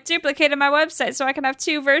no, I duplicated my website so I can have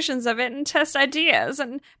 2 versions of it and test ideas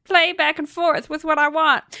and play back and forth with what I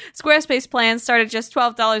want. Squarespace plans start at just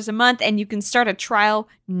 $12 a month, and you can start a trial,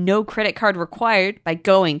 no credit card required, by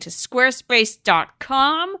going to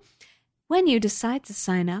squarespace.com. When you decide to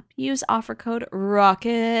sign up, use offer code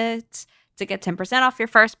ROCKET to get 10% off your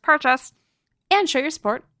first purchase and show your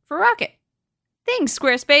support for Rocket. Thanks,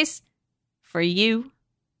 Squarespace, for you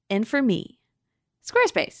and for me.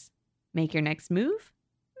 Squarespace, make your next move,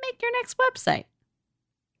 make your next website.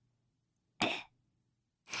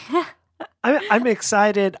 I'm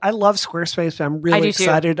excited. I love Squarespace. But I'm really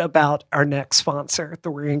excited about our next sponsor that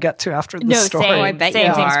we're going to get to after the story. Same. I bet you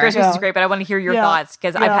are. Squarespace is great, but I want to hear your thoughts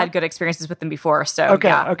because I've had good experiences with them before. So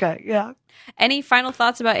Okay. Any final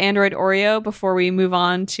thoughts about Android Oreo before we move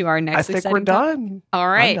on to our next? I think we're done. All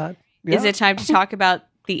right. I'm done. Yeah. Is it time to talk about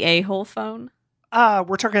the a-hole phone?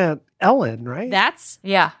 We're talking about Ellen, right? That's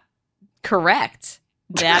yeah, correct.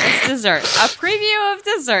 That is dessert. A preview of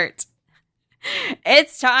dessert.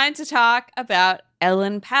 It's time to talk about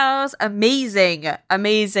Ellen Pau's amazing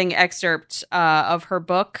excerpt of her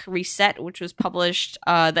book Reset, which was published.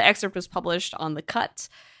 The excerpt was published on The Cut.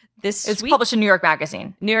 It's published in New York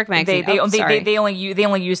Magazine. New York Magazine. They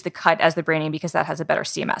only use The Cut as the brand name because that has a better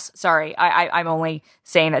CMS. Sorry, I'm only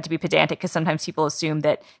saying that to be pedantic because sometimes people assume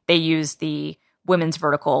that they use the women's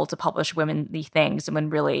vertical to publish womenly things, and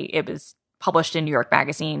when really it was published in New York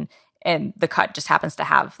Magazine, and The Cut just happens to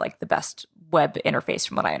have like the best web interface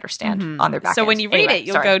from what I understand on their back So end. when you read it,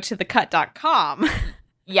 you'll go to thecut.com.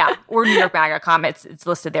 Yeah, or NewYorkMag.com. It's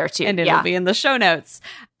listed there too. And it'll be in the show notes.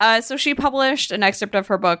 So she published an excerpt of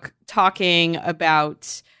her book talking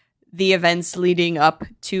about the events leading up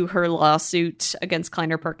to her lawsuit against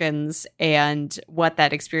Kleiner Perkins and what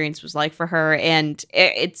that experience was like for her. And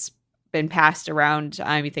it's been passed around,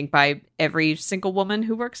 I think, by every single woman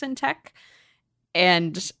who works in tech.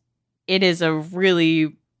 And it is a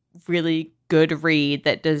really, really good read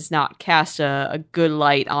that does not cast a good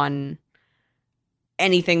light on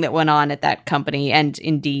anything that went on at that company and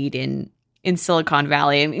indeed in Silicon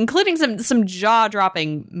Valley, including some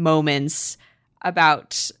jaw-dropping moments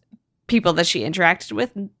about people that she interacted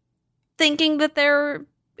with, thinking that there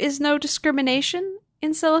is no discrimination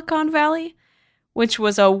in Silicon Valley, which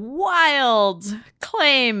was a wild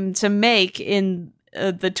claim to make in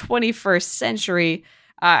the 21st century.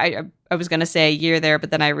 I was going to say a year there, but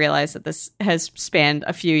then I realized that this has spanned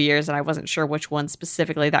a few years, and I wasn't sure which one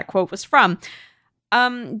specifically that quote was from.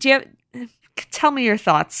 Tell me your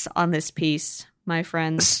thoughts on this piece, my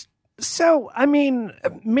friends. So,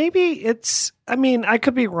 maybe I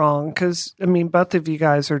could be wrong because, both of you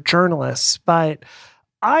guys are journalists, but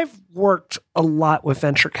I've worked a lot with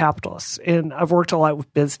venture capitalists and I've worked a lot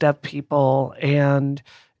with biz dev people, and,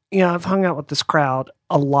 I've hung out with this crowd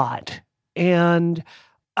a lot. And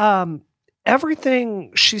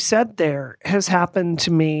everything she said there has happened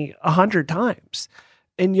to me 100 times.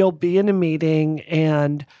 And you'll be in a meeting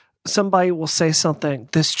and somebody will say something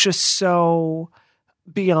that's just so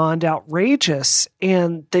beyond outrageous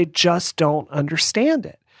and they just don't understand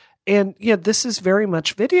it. And this is very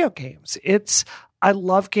much video games. I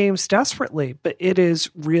love games desperately, but it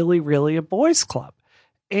is really, really a boys' club.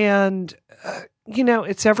 And,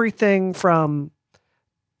 it's everything from,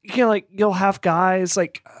 you'll have guys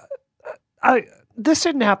this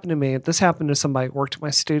didn't happen to me. This happened to somebody who worked at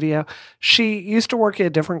my studio. She used to work at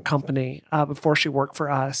a different company before she worked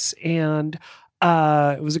for us. And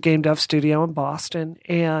It was a game dev studio in Boston,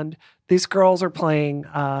 and these girls are playing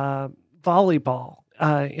volleyball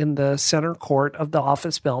in the center court of the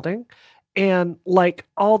office building, and like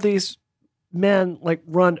all these men like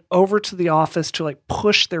run over to the office to like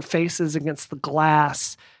push their faces against the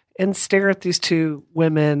glass and stare at these two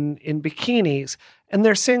women in bikinis. And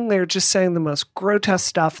they're sitting there just saying the most grotesque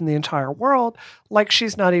stuff in the entire world, like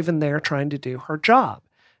she's not even there trying to do her job.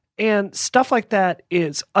 And stuff like that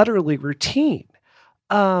is utterly routine.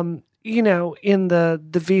 You know, in the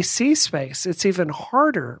VC space, it's even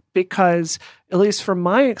harder because, at least from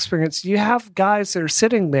my experience, you have guys that are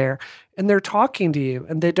sitting there and they're talking to you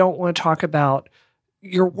and they don't want to talk about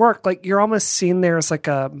your work. Like you're almost seen there as like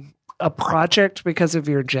a project because of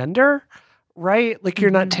your gender, right? Like you're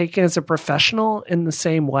not taken as a professional in the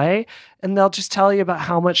same way. And they'll just tell you about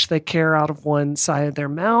how much they care out of one side of their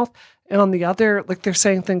mouth. And on the other, like they're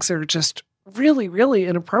saying things that are just really, really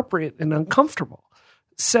inappropriate and uncomfortable.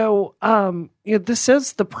 So, you know, this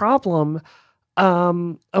is the problem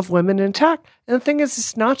of women in tech. And the thing is,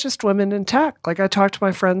 it's not just women in tech. Like I talked to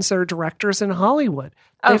my friends that are directors in Hollywood.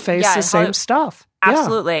 They face the same stuff.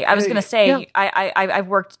 Absolutely. Yeah. I was going to say, yeah. I've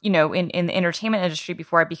worked, you know, in the entertainment industry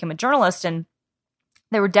before I became a journalist, and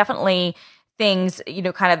there were definitely things, you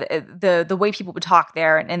know, kind of the way people would talk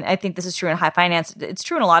there. And I think this is true in high finance. It's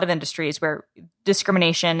true in a lot of industries where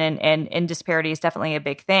discrimination and disparity is definitely a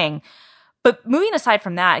big thing. But moving aside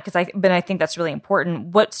from that, because I think that's really important,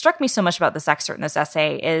 what struck me so much about this excerpt in this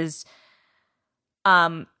essay is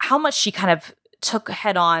how much she kind of took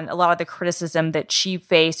head on a lot of the criticism that she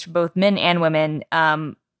faced from both men and women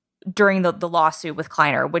during the lawsuit with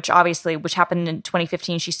Kleiner, which happened in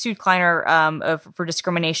 2015. She sued Kleiner for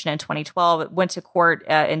discrimination in 2012. It went to court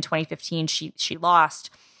in 2015. She lost.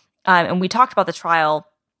 And we talked about the trial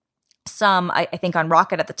some, I think, on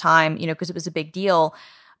Rocket at the time, you know, because it was a big deal.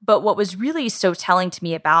 But what was really so telling to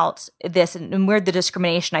me about this and where the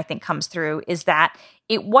discrimination, I think, comes through is that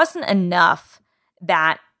it wasn't enough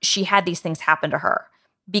that she had these things happen to her,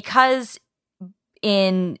 because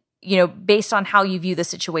based on how you view the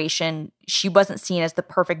situation, she wasn't seen as the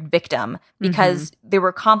perfect victim because there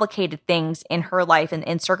were complicated things in her life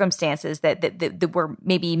and circumstances that were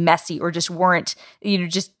maybe messy or just weren't, you know,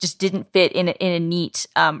 just didn't fit in a neat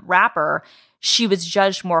wrapper. She was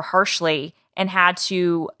judged more harshly and had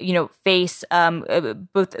to, you know, face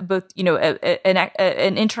both you know,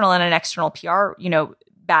 an internal and an external PR, you know,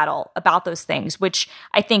 battle about those things, which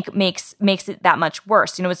I think makes it that much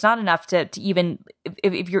worse. You know, it's not enough to even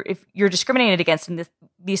if you're discriminated against and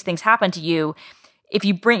these things happen to you. If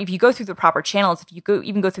you go through the proper channels, if you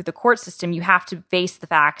go through the court system, you have to face the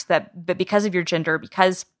facts that because of your gender,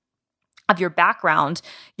 because of your background,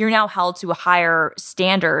 you're now held to a higher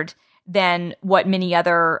standard than what many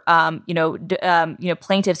other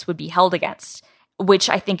plaintiffs would be held against, which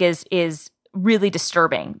I think is really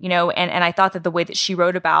disturbing, you know. And I thought that the way that she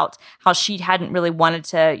wrote about how she hadn't really wanted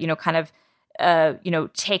to, you know, kind of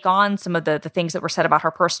take on some of the things that were said about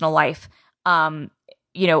her personal life, be on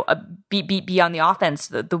the offense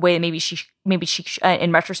the way maybe she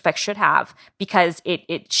in retrospect should have, because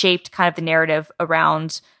it shaped kind of the narrative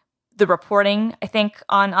around the reporting, I think,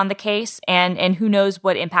 on the case, and who knows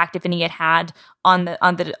what impact, if any, it had on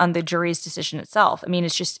the jury's decision itself. I mean,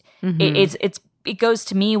 it's just it goes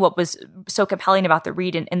to me what was so compelling about the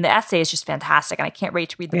read, and the essay is just fantastic, and I can't wait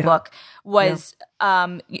to read the book.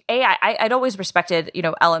 I'd always respected, you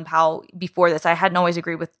know, Ellen Powell before this. I hadn't always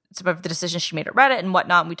agreed with some of the decisions she made at Reddit and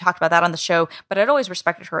whatnot, and we talked about that on the show, but I'd always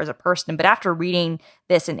respected her as a person. But after reading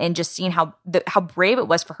this and just seeing how brave it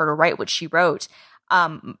was for her to write what she wrote,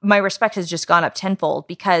 my respect has just gone up tenfold,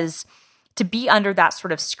 because to be under that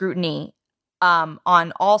sort of scrutiny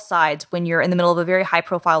on all sides when you're in the middle of a very high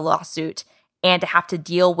profile lawsuit, and to have to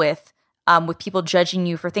deal with people judging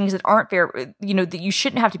you for things that aren't fair, you know, that you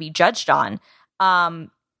shouldn't have to be judged on,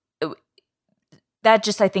 that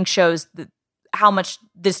just, I think, shows how much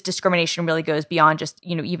this discrimination really goes beyond just,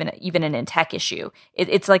 you know, even an in tech issue.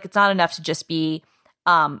 It's like, it's not enough to just be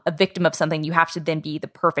a victim of something. You have to then be the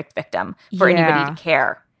perfect victim for anybody to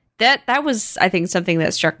care. That was, I think, something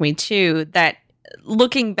that struck me too, that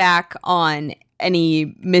looking back on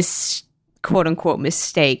any quote unquote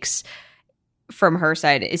mistakes from her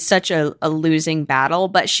side is such a losing battle,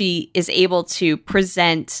 but she is able to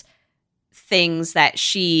present things that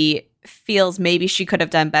she feels maybe she could have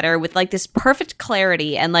done better with like this perfect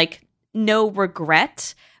clarity and like no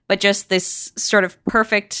regret, but just this sort of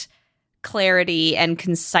perfect clarity and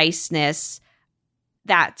conciseness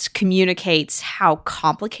that communicates how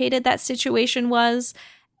complicated that situation was,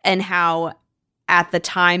 and how at the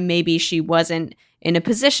time maybe she wasn't in a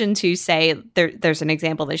position to say, there's an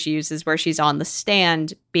example that she uses where she's on the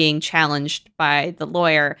stand being challenged by the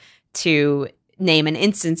lawyer to name an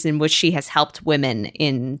instance in which she has helped women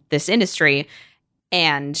in this industry.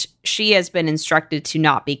 And she has been instructed to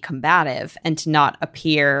not be combative and to not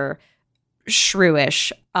appear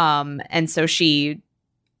shrewish. And so she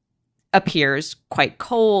appears quite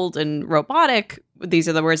cold and robotic. These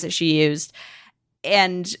are the words that she used.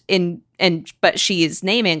 But she is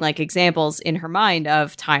naming like examples in her mind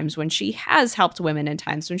of times when she has helped women and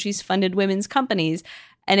times when she's funded women's companies.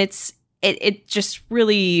 And it just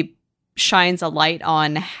really shines a light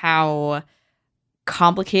on how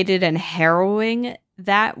complicated and harrowing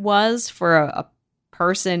that was for a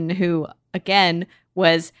person who, again,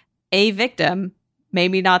 was a victim,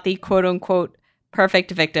 maybe not the quote unquote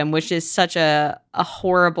perfect victim, which is such a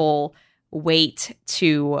horrible weight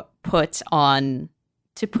to put on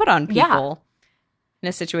people in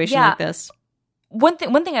a situation like this. One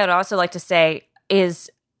thing I would also like to say is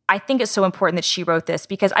I think it's so important that she wrote this,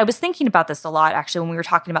 because I was thinking about this a lot actually when we were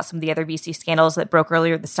talking about some of the other VC scandals that broke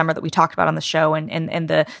earlier this summer that we talked about on the show, and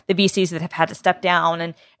the VCs that have had to step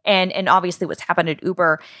down, and obviously what's happened at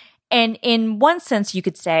Uber. And in one sense, you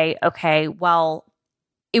could say, okay, well,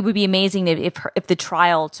 it would be amazing if the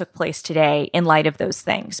trial took place today in light of those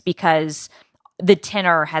things, because the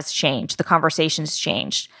tenor has changed, the conversation's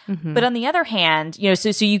changed. Mm-hmm. But on the other hand,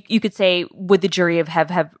 so you could say, would the jury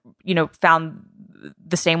have found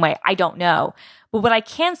the same way? I don't know. But what I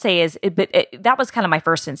can say is, that was kind of my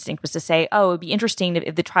first instinct, was to say, oh, it would be interesting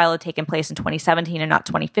if the trial had taken place in 2017 and not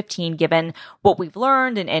 2015, given what we've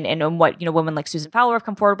learned and what women like Susan Fowler have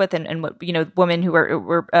come forward with, and what women who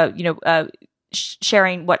were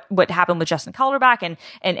sharing what happened with Justin Calderback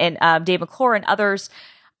and Dave McClure and others.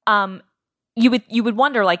 You would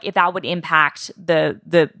wonder like if that would impact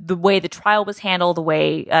the way the trial was handled, the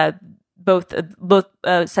way both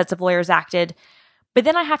sets of lawyers acted. But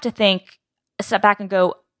then I have to step back and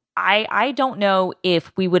go, I don't know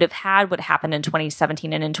if we would have had what happened in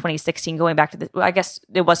 2017 and in 2016, going back to I guess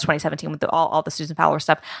it was 2017 with all the Susan Fowler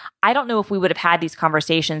stuff. I don't know if we would have had these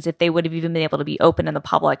conversations, if they would have even been able to be open in the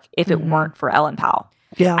public, if it weren't for Ellen Powell.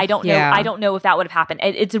 Yeah. I don't know. Yeah. I don't know if that would have happened.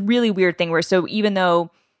 It's a really weird thing where, so even though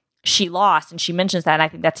she lost, and she mentions that, and I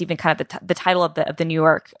think that's even kind of the title of the New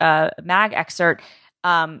York Mag excerpt,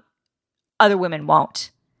 other women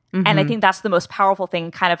won't. Mm-hmm. And I think that's the most powerful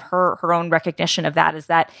thing, kind of her own recognition of that, is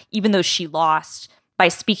that even though she lost, by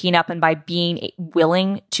speaking up and by being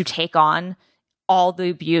willing to take on all the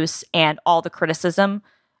abuse and all the criticism,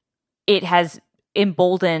 it has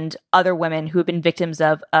emboldened other women who have been victims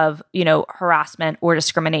of harassment or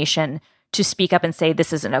discrimination to speak up and say,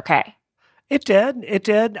 this isn't okay. It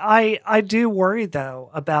did. I do worry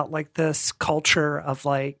though about like this culture of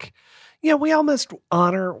like, we almost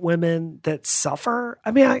honor women that suffer.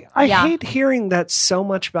 I mean, I hate hearing that so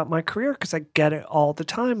much about my career, because I get it all the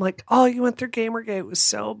time. Like, oh, you went through Gamergate. It was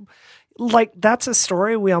so, like, that's a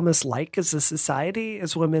story we almost like as a society,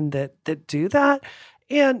 as women that do that.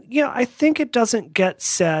 And, I think it doesn't get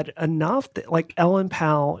said enough that like Ellen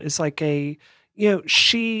Powell is like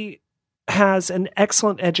she has an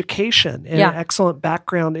excellent education and an excellent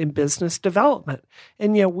background in business development.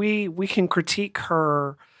 And, we can critique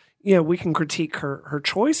her. We can critique her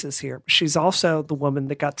choices here. She's also the woman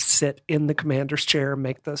that got to sit in the commander's chair and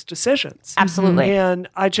make those decisions. Absolutely. And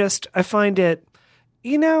I find it,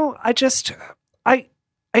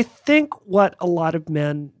 I think what a lot of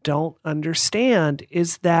men don't understand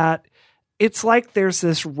is that it's like there's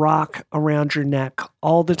this rock around your neck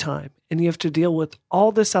all the time, and you have to deal with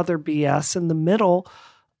all this other BS in the middle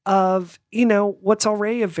of, what's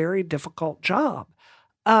already a very difficult job.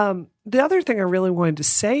 The other thing I really wanted to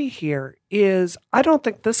say here is I don't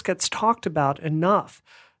think this gets talked about enough.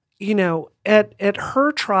 At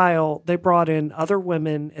her trial, they brought in other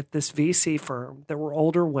women at this VC firm that were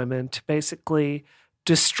older women to basically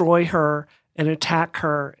destroy her and attack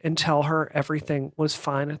her and tell her everything was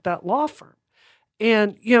fine at that law firm.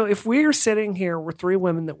 And, if we are sitting here with three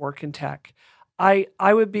women that work in tech, I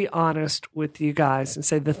would be honest with you guys and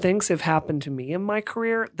say the things that have happened to me in my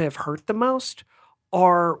career that have hurt the most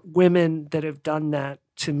are women that have done that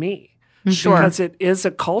to me. Sure. Because it is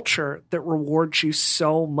a culture that rewards you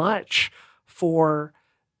so much for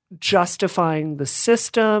justifying the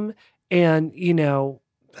system and,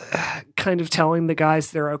 kind of telling the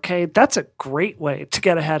guys they're okay. That's a great way to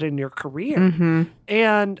get ahead in your career. Mm-hmm.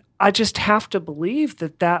 And I just have to believe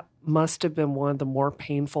that must have been one of the more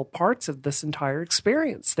painful parts of this entire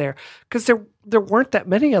experience there, because there weren't that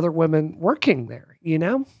many other women working there,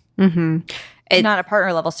 Mm-hmm. Not at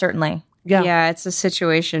partner level, certainly. Yeah. Yeah, it's a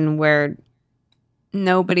situation where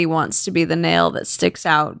nobody wants to be the nail that sticks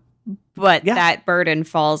out. But that burden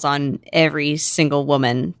falls on every single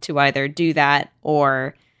woman to either do that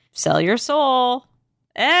or sell your soul.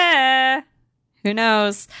 Who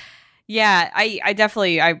knows? Yeah, I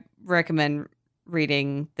definitely recommend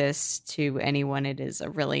reading this to anyone. It is a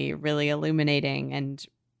really, really illuminating and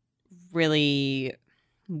really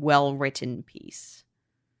well-written piece.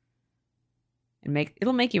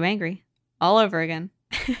 It'll make you angry all over again.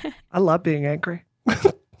 I love being angry.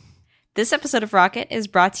 This episode of Rocket is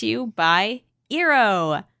brought to you by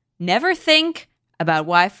Eero. Never think about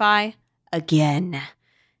Wi-Fi again.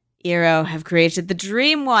 Eero have created the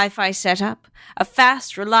dream Wi-Fi setup, a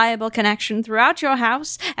fast, reliable connection throughout your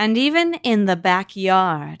house and even in the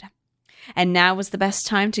backyard. And now is the best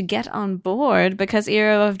time to get on board because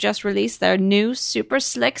Eero have just released their new super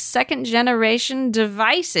slick second generation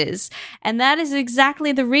devices. And that is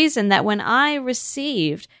exactly the reason that when I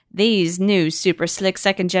received these new super slick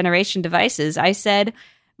second generation devices, I said,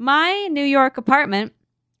 my New York apartment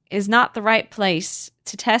is not the right place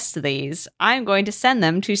to test these. I'm going to send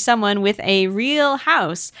them to someone with a real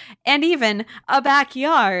house and even a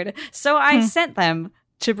backyard. So I sent them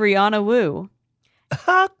to Brianna Wu.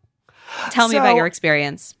 Tell me about your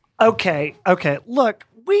experience. Okay. Look,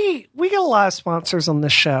 we get a lot of sponsors on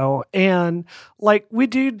this show, and I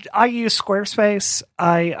use Squarespace.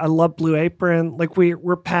 I love Blue Apron. Like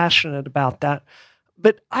we're passionate about that.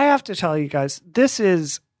 But I have to tell you guys, this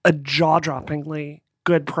is a jaw-droppingly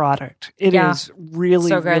good product. It is really,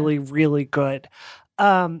 so really, really good.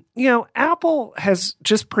 Apple has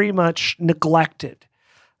just pretty much neglected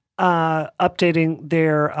updating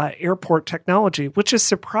their airport technology, which is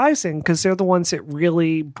surprising because they're the ones that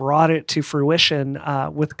really brought it to fruition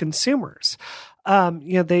with consumers.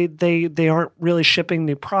 They aren't really shipping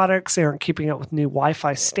new products. They aren't keeping up with new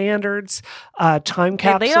Wi-Fi standards. Time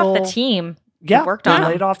Capsule. They laid off the team. Yeah, worked on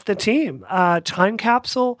laid off the team. Time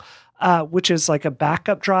Capsule, which is like a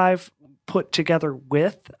backup drive put together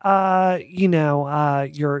with your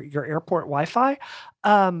airport Wi-Fi.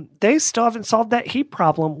 They still haven't solved that heat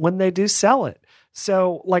problem when they do sell it.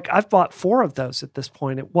 So I've bought 4 of those at this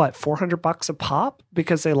point at $400 a pop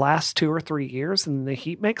because they last 2 or 3 years and the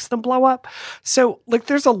heat makes them blow up. So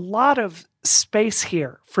there's a lot of space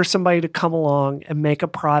here for somebody to come along and make a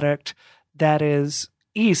product that is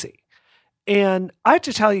easy. And I have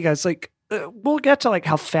to tell you guys, we'll get to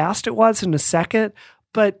how fast it was in a second,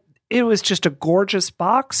 but it was just a gorgeous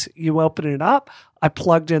box. You open it up. I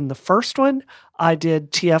plugged in the first one. I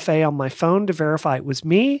did TFA on my phone to verify it was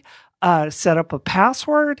me, set up a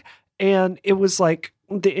password, and it was the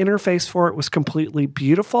interface for it was completely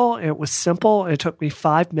beautiful. And it was simple. And it took me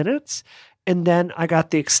 5 minutes. And then I got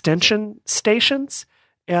the extension stations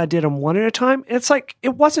and I did them one at a time. It's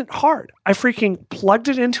it wasn't hard. I freaking plugged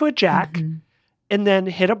it into a jack and then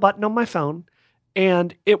hit a button on my phone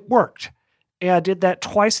and it worked. And I did that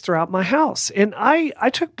twice throughout my house. And I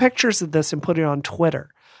took pictures of this and put it on Twitter.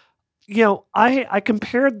 I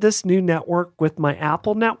compared this new network with my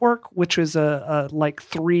Apple network, which was a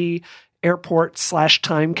 3 airport /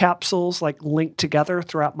 time capsules linked together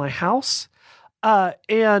throughout my house.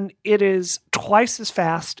 And it is twice as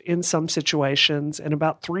fast in some situations and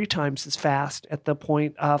about 3 times as fast at the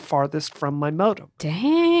point farthest from my modem.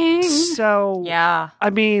 Dang. So, yeah.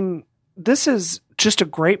 I mean, this is just a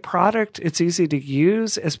great product. It's easy to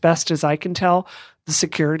use. As best as I can tell, the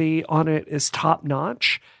security on it is top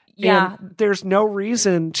notch. Yeah. And there's no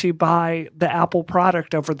reason to buy the Apple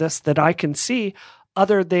product over this that I can see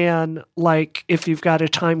other than if you've got a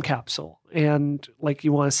time capsule and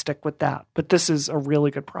you want to stick with that. But this is a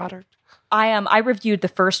really good product. I reviewed the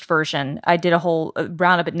first version. I did a whole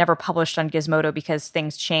roundup. It never published on Gizmodo because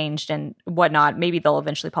things changed and whatnot. Maybe they'll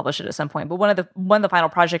eventually publish it at some point. But one of the final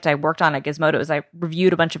projects I worked on at Gizmodo is I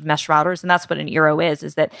reviewed a bunch of mesh routers, and that's what an Eero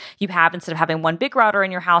is that you have, instead of having one big router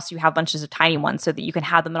in your house, you have bunches of tiny ones so that you can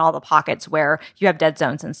have them in all the pockets where you have dead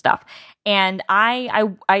zones and stuff. And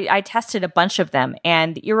I tested a bunch of them,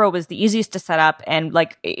 and Eero was the easiest to set up. And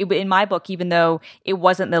in my book, even though it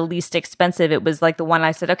wasn't the least expensive, it was the one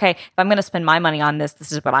I said, okay, if I'm going to spend my money on this,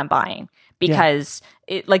 this is what I'm buying. Because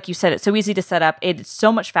it, like you said, it's so easy to set up. It's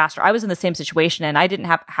so much faster. I was in the same situation, and I didn't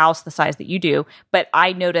have a house the size that you do, but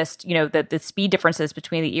I noticed, that the speed differences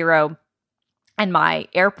between the Eero and my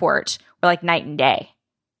airport were night and day.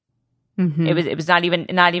 Mm-hmm. It was not even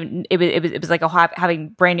it was like having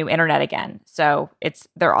brand new internet again. So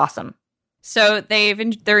they're awesome. So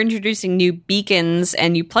they're introducing new beacons,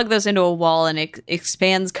 and you plug those into a wall, and it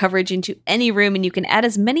expands coverage into any room, and you can add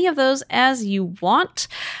as many of those as you want.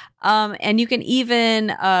 And you can even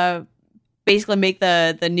basically make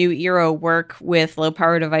the new Eero work with low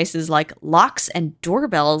power devices like locks and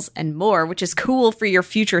doorbells and more, which is cool for your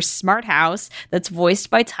future smart house that's voiced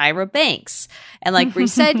by Tyra Banks. And like Bree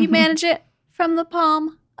said, you manage it from the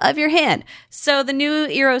palm of your hand. So the new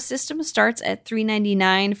Eero system starts at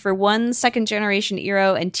 $399 for 1 second generation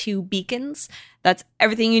Eero and 2 beacons. That's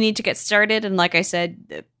everything you need to get started. And like I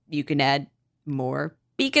said, you can add more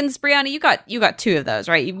beacons. Brianna, you got 2 of those,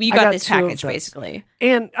 right? You got this package basically.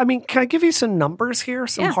 And I mean, can I give you some numbers here?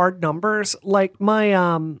 Some hard numbers. Like my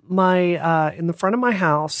in the front of my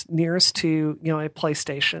house, nearest to a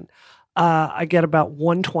PlayStation, I get about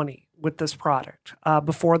 120 with this product.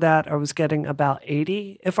 Before that, I was getting about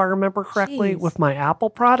 80, if I remember correctly, with my Apple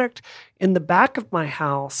product. In the back of my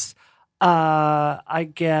house, I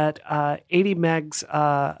get 80 megs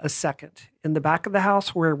a second in the back of the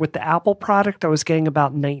house, where with the Apple product, I was getting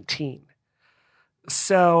about 19.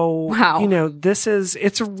 So, wow.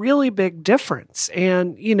 It's a really big difference.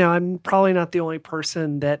 And, I'm probably not the only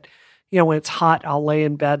person that, when it's hot, I'll lay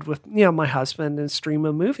in bed with, my husband and stream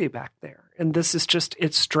a movie back there. And this is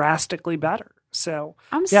it's drastically better. So,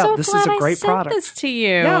 this is a great product. This to you.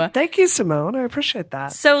 Yeah, thank you, Simone. I appreciate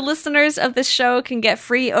that. So, listeners of the show can get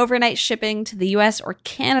free overnight shipping to the US or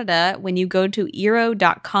Canada when you go to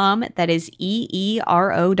Eero.com. That is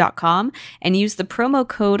EERO.com, and use the promo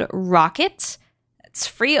code ROCKET. It's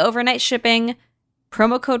free overnight shipping.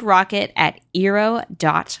 Promo code ROCKET at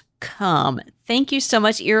Eero.com. Thank you so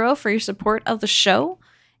much, Eero, for your support of the show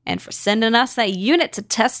and for sending us that unit to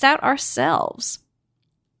test out ourselves.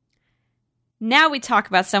 Now we talk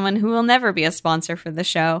about someone who will never be a sponsor for the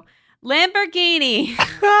show, Lamborghini.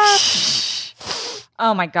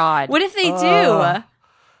 Oh my God. What if they do?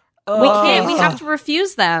 We can't. We have to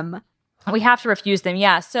refuse them. We have to refuse them,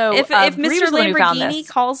 yeah. So if Mr. Lamborghini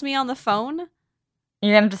calls me on the phone,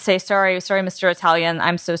 you're going to have to say, sorry, Mr. Italian.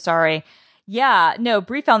 I'm so sorry. Yeah, no,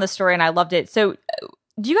 Brie found this story and I loved it. So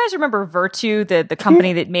do you guys remember Vertu, the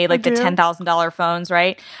company that made like the $10,000 phones,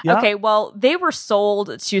 right? Yeah. Okay, well, they were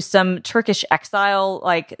sold to some Turkish exile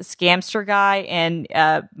like scamster guy in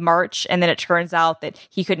March, and then it turns out that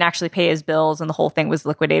he couldn't actually pay his bills, and the whole thing was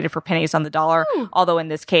liquidated for pennies on the dollar. Ooh. Although in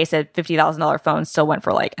this case, a $50,000 phone still went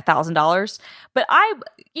for like $1,000. But I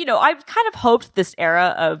kind of hoped this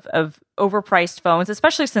era of overpriced phones,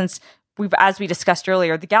 especially since as we discussed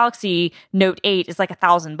earlier, the Galaxy Note 8 is like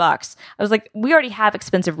 $1,000. I was like, we already have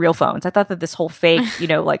expensive real phones. I thought that this whole fake,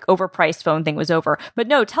 like overpriced phone thing was over. But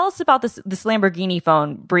no, tell us about this Lamborghini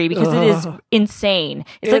phone, Brie, because it is insane.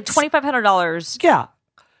 It's like $2,500. Yeah.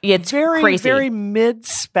 It's very, crazy. very mid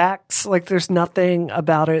specs. Like there's nothing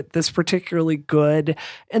about it that's particularly good.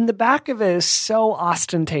 And the back of it is so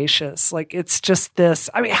ostentatious. Like it's just this.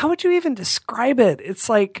 I mean, how would you even describe it? It's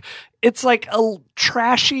like a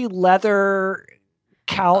trashy leather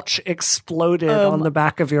couch exploded on the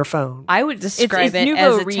back of your phone. I would describe it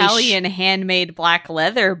as Italian handmade black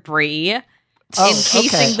leather, Brie.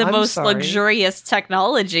 Encasing the most luxurious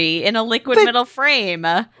technology in a liquid metal frame.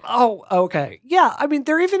 Oh, okay. Yeah, I mean,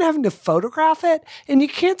 they're even having to photograph it, and you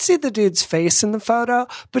can't see the dude's face in the photo,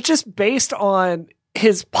 but just based on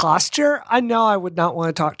his posture, I know I would not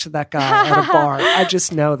want to talk to that guy at a bar. I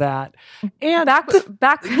just know that. And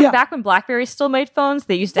back when BlackBerry still made phones,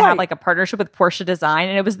 they used to have like a partnership with Porsche Design,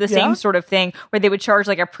 and it was the same sort of thing where they would charge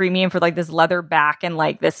like a premium for like this leather back and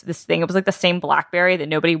like this thing. It was like the same BlackBerry that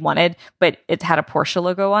nobody wanted, but it had a Porsche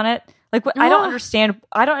logo on it. Like I don't understand.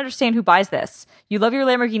 I don't understand who buys this. You love your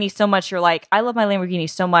Lamborghini so much. You're like, I love my Lamborghini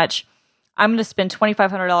so much. I'm going to spend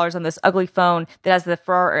 $2,500 on this ugly phone that has the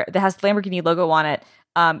Lamborghini logo on it,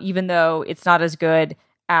 even though it's not as good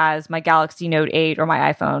as my Galaxy Note 8 or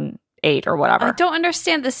my iPhone 8 or whatever. I don't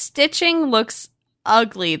understand. The stitching looks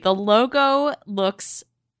ugly. The logo looks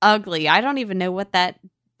ugly. I don't even know what that.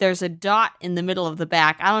 There's a dot in the middle of the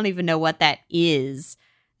back. I don't even know what that is.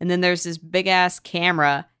 And then there's this big ass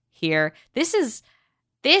camera here. This is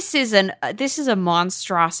a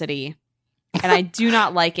monstrosity. And I do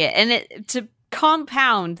not like it. And to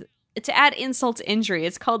add insult to injury,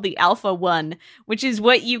 it's called the Alpha One, which is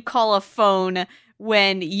what you call a phone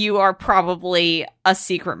when you are probably a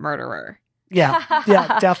secret murderer. Yeah,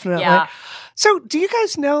 definitely. Yeah. So do you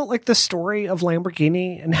guys know like the story of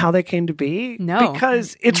Lamborghini and how they came to be? No.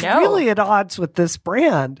 Because it's really at odds with this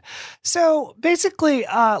brand. So basically,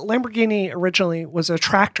 Lamborghini originally was a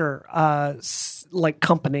tractor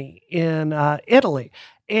company in Italy.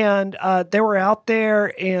 And they were out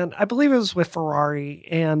there, and I believe it was with Ferrari.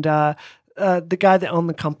 And the guy that owned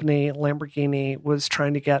the company, Lamborghini, was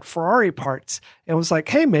trying to get Ferrari parts, and was like,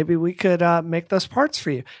 "Hey, maybe we could make those parts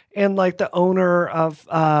for you." And like the owner of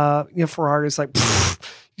Ferrari is like,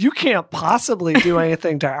 you can't possibly do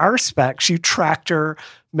anything to our specs, you tractor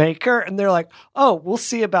maker. And they're like, oh, we'll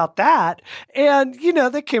see about that. And,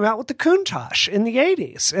 they came out with the Countach in the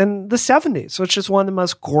 80s and the 70s, which is one of the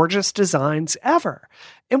most gorgeous designs ever.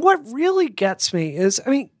 And what really gets me is,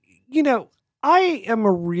 I am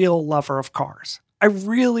a real lover of cars. I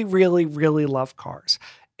really, really, really love cars.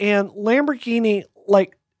 And Lamborghini,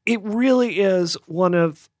 it really is one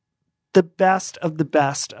of the best of the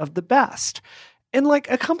best of the best. And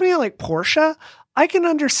a company like Porsche, I can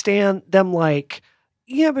understand them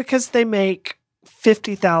because they make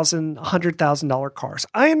 $50,000, $100,000 cars.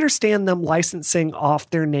 I understand them licensing off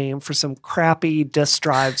their name for some crappy disk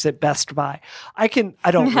drives at Best Buy. I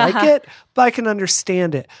don't like it, but I can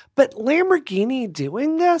understand it. But Lamborghini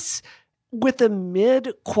doing this with a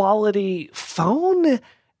mid-quality phone,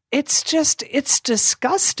 it's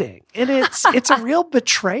disgusting. And it's a real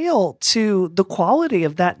betrayal to the quality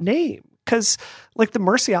of that name. Because the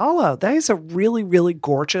Murcielago, that is a really, really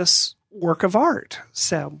gorgeous work of art.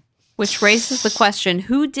 So, which raises the question: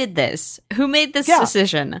 who did this? Who made this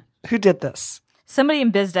decision? Who did this? Somebody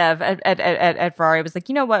in BizDev at Ferrari was like,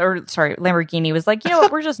 Lamborghini was like,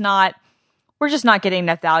 we're just not getting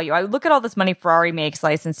enough value. I look at all this money Ferrari makes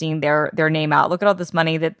licensing their name out. Look at all this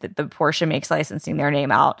money that the Porsche makes licensing their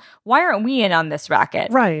name out. Why aren't we in on this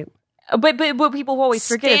racket? Right. But what people always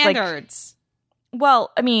forget is standards.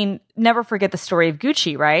 Well, I mean, never forget the story of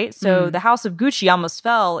Gucci, right? So the house of Gucci almost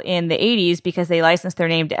fell in the 80s because they licensed their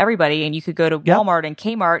name to everybody, and you could go to Walmart and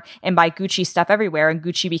Kmart and buy Gucci stuff everywhere, and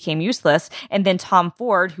Gucci became useless. And then Tom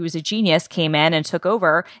Ford, who's a genius, came in and took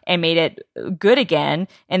over and made it good again.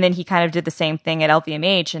 And then he kind of did the same thing at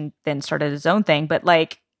LVMH and then started his own thing. But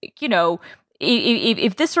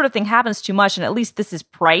if this sort of thing happens too much, and at least this is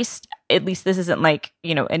priced, at least this isn't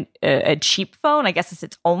a cheap phone. I guess it's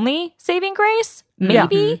its only saving grace,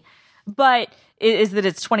 maybe. But is that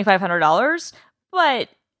it's $2,500? But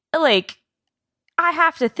I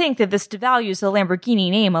have to think that this devalues the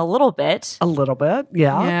Lamborghini name a little bit. A little bit,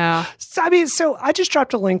 yeah. Yeah. So I just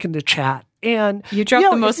dropped a link into chat, and you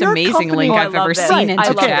dropped the most amazing link I've ever seen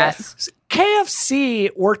into chat. KFC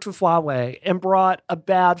worked with Huawei and brought a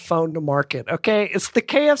bad phone to market. Okay, it's the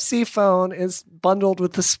KFC phone is bundled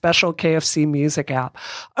with the special KFC music app.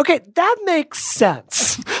 Okay, that makes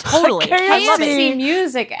sense. Totally, KFC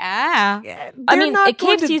music app. I mean,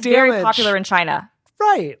 KFC is very popular in China.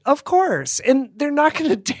 Right, of course. And they're not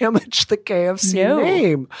going to damage the KFC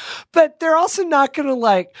name. But they're also not going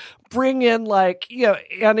to bring in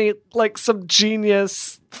any some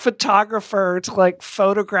genius photographer to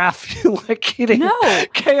photograph you eating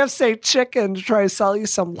KFC chicken to try to sell you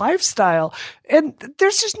some lifestyle. And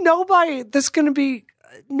there's just nobody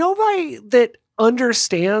that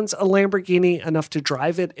understands a Lamborghini enough to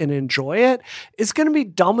drive it and enjoy it is going to be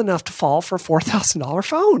dumb enough to fall for a $4,000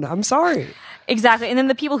 phone. I'm sorry. Exactly. And then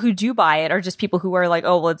the people who do buy it are just people who are like,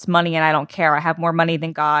 oh, well, it's money and I don't care. I have more money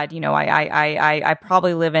than God. I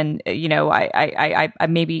probably live in, I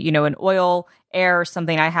maybe, an oil, air or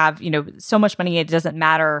something. I have, so much money, it doesn't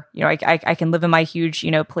matter. I can live in my huge,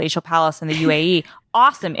 palatial palace in the UAE.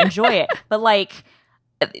 Awesome. Enjoy it. But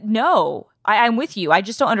no, I'm with you. I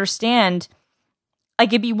just don't understand.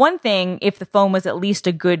 It'd be one thing if the phone was at least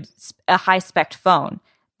a high spec phone.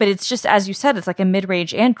 But it's just, as you said, it's like a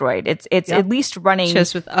mid-range Android. It's at least running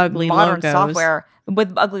just with ugly modern logos. Software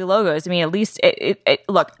with ugly logos. I mean, at least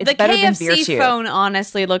look, it's the better KFC than Virtue. Phone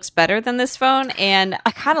honestly looks better than this phone, and I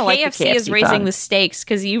kind of like the KFC is raising phone. the stakes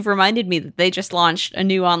because you've reminded me that they just launched a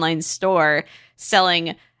new online store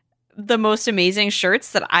selling the most amazing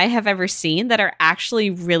shirts that I have ever seen that are actually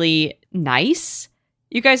really nice.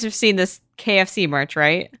 You guys have seen this KFC merch,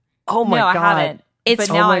 right? Oh my God. I haven't. It's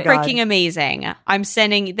freaking amazing.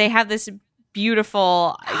 They have this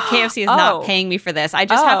beautiful, KFC is not paying me for this. I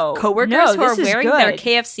just have coworkers who are wearing their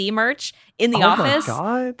KFC merch in the office. My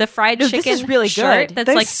God. The fried chicken this is really shirt good.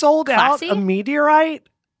 that's they sold classy. out a Meteorite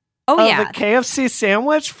of a KFC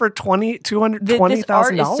sandwich for $220,000. This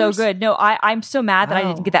art is so good. No, I'm so mad that I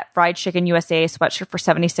didn't get that Fried Chicken USA sweatshirt for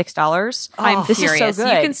 $76. I'm this furious. is so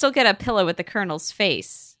good. You can still get a pillow with the Colonel's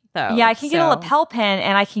face. Though, yeah, I can get a lapel pin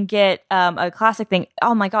and I can get a classic thing.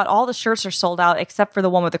 Oh my God, all the shirts are sold out except for the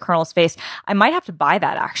one with the Colonel's face. I might have to buy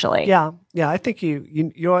that actually. Yeah. I think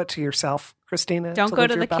you owe it to yourself, Christina. Don't go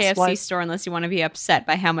to the KFC store unless you want to be upset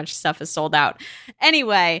by how much stuff is sold out.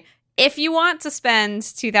 Anyway, if you want to spend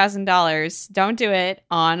 $2,000, don't do it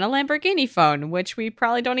on a Lamborghini phone, which we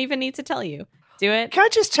probably don't even need to tell you. Do it. Can I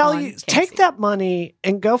just tell you, KFC. take that money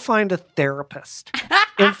and go find a therapist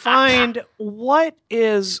and find what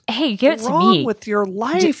is give it wrong to me with your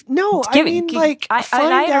life. No, I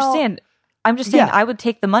understand. I'm just saying Yeah. I would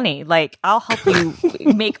take the money. Like, I'll help you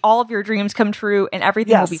make all of your dreams come true and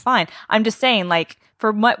everything will be Yes. fine. I'm just saying, like,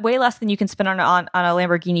 for way less than you can spend on a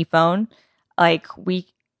Lamborghini phone, like,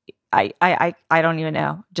 I don't even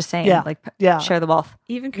know. Just saying, Yeah. like, Yeah. share the wealth.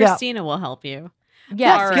 Even Yeah. Christina will help you.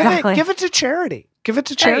 Yes, All right. exactly. Give it to charity. Give it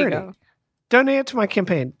to There you charity. go. Donate it to my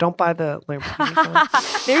campaign. Don't buy the Lamborghini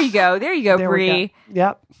phone. There you go. There you go, There we Bree. go.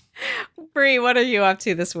 Yep. Bree, what are you up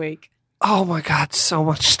to this week? Oh my God, so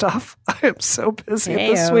much stuff. I am so busy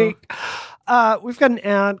this Heyo. week. We've got an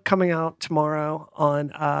ad coming out tomorrow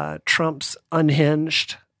on Trump's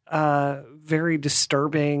unhinged, very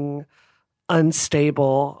disturbing,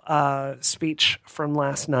 unstable speech from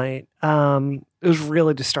last night. It was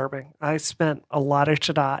really disturbing. I spent a lot of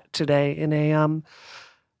today in a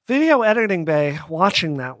video editing bay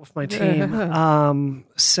watching that with my team.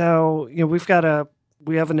 So,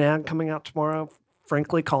 we have an ad coming out tomorrow,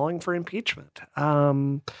 frankly, calling for impeachment.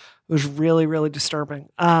 It was really, really disturbing.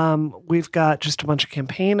 We've got just a bunch of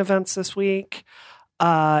campaign events this week.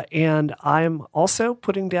 And I'm also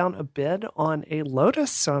putting down a bid on a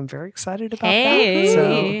Lotus, so I'm very excited about Hey. that.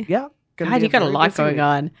 So, yeah. God, you got a lot going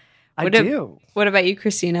on. I What do. What about you,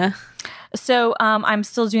 Christina? So I'm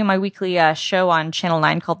still doing my weekly show on Channel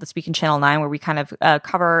 9 called This Week in Channel 9, where we kind of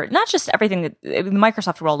cover not just everything that in the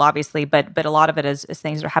Microsoft world, obviously, but a lot of it is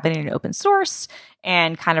things that are happening in open source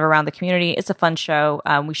and kind of around the community. It's a fun show.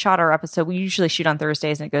 We shot our episode. We usually shoot on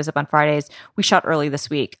Thursdays and it goes up on Fridays. We shot early this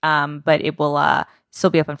week, but it will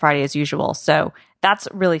still be up on Friday as usual. So that's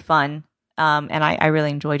really fun. And I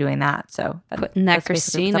really enjoy doing that. So Putting that that's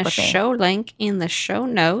basically what's Christina up with me. show link in the show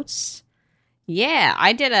notes. Yeah,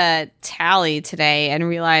 I did a tally today and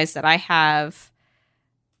realized that I have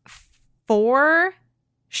 4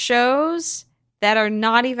 shows that are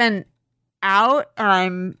not even out, and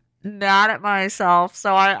I'm mad at myself.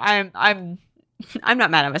 So I'm not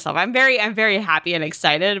mad at myself. I'm very happy and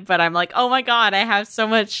excited, but I'm like, oh my God, I have so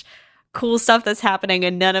much cool stuff that's happening,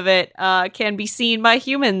 and none of it can be seen by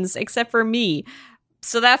humans except for me.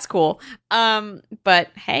 So that's cool.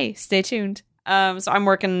 But hey, stay tuned. So I'm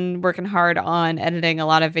working hard on editing a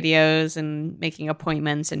lot of videos and making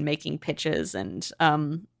appointments and making pitches and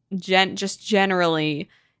just generally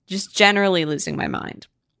losing my mind.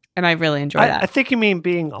 And I really enjoy that. I think you mean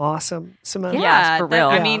being awesome, Simone. Yeah. Yeah, Yes, for real.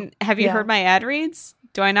 I Yeah. mean, have you Yeah. heard my ad reads?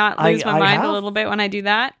 Do I not lose my I mind have. a little bit when I do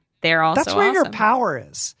that? They're also That's where your awesome. power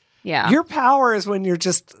is. Yeah. Your power is when you're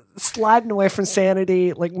just sliding away from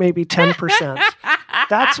sanity, like maybe 10%.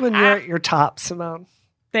 That's when you're at your top, Simone.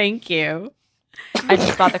 Thank you. I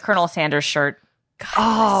just bought the Colonel Sanders shirt.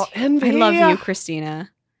 Oh, envy. I love you, Christina.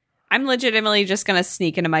 I'm legitimately just going to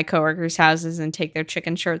sneak into my coworkers' houses and take their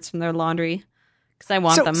chicken shirts from their laundry because I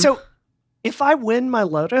want them. So if I win my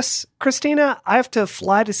Lotus, Christina, I have to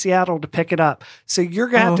fly to Seattle to pick it up. So you're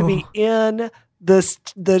going to have to be in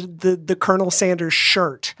the Colonel Sanders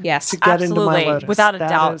shirt yes. to get into my Absolutely. Lotus. Without a That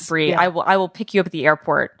doubt, is- Bree. yeah. I will pick you up at the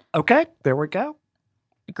airport. Okay, there we go.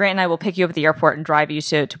 Grant and I will pick you up at the airport and drive you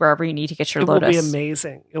to wherever you need to get your It Lotus. will be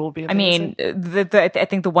amazing. It will be I amazing. mean, I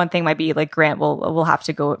think the one thing might be like Grant will have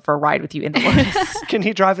to go for a ride with you in the Lotus. Can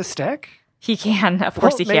he drive a stick? He can, of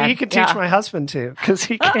course, Well, he maybe can. he could teach Yeah. my husband to, because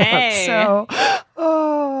he can't. Hey. So,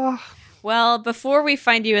 oh. Well, before we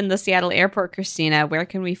find you in the Seattle airport, Christina, where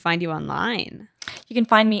can we find you online? You can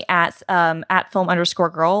find me at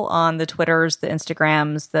film_girl on the Twitters, the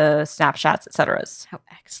Instagrams, the Snapchats, etc. How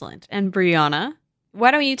excellent. And Brianna, why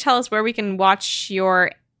don't you tell us where we can watch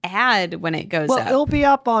your ad when it goes Well, up? it'll be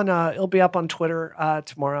up on Twitter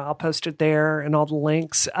tomorrow. I'll post it there and all the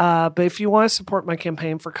links. But if you want to support my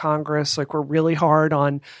campaign for Congress, like we're really hard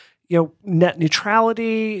on, net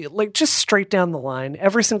neutrality, like just straight down the line.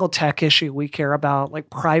 Every single tech issue we care about, like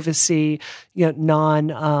privacy, getting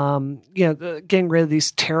rid of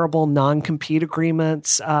these terrible non-compete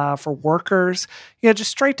agreements for workers.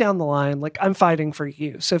 Just straight down the line. Like I'm fighting for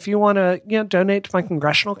you. So if you want to, donate to my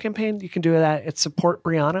congressional campaign, you can do that at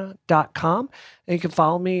supportbrianna.com. And you can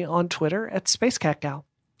follow me on Twitter at SpaceCatGal.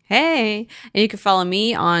 Hey, and you can follow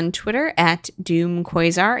me on Twitter at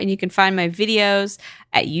DoomQuasar, and you can find my videos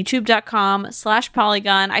at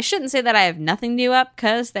youtube.com/Polygon. I shouldn't say that I have nothing new up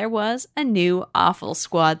because there was a new Awful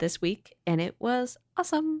Squad this week, and it was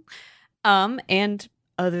awesome. And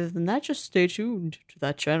other than that, just stay tuned to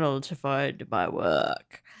that channel to find my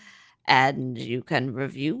work. And you can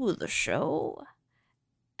review the show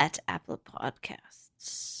at Apple Podcasts.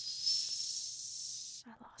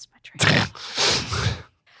 I lost my train.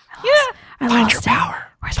 Find your power.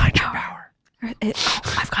 Where's my power?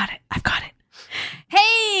 I've got it.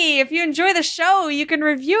 Hey, if you enjoy the show, you can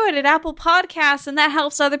review it at Apple Podcasts, and that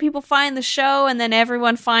helps other people find the show, and then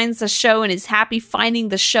everyone finds the show and is happy finding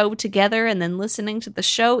the show together and then listening to the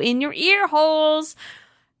show in your ear holes.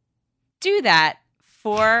 Do that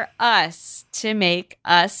for us to make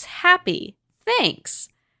us happy. Thanks.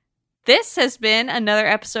 This has been another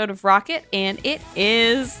episode of Rocket, and it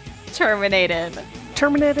is terminated.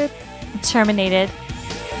 Terminated. Terminated.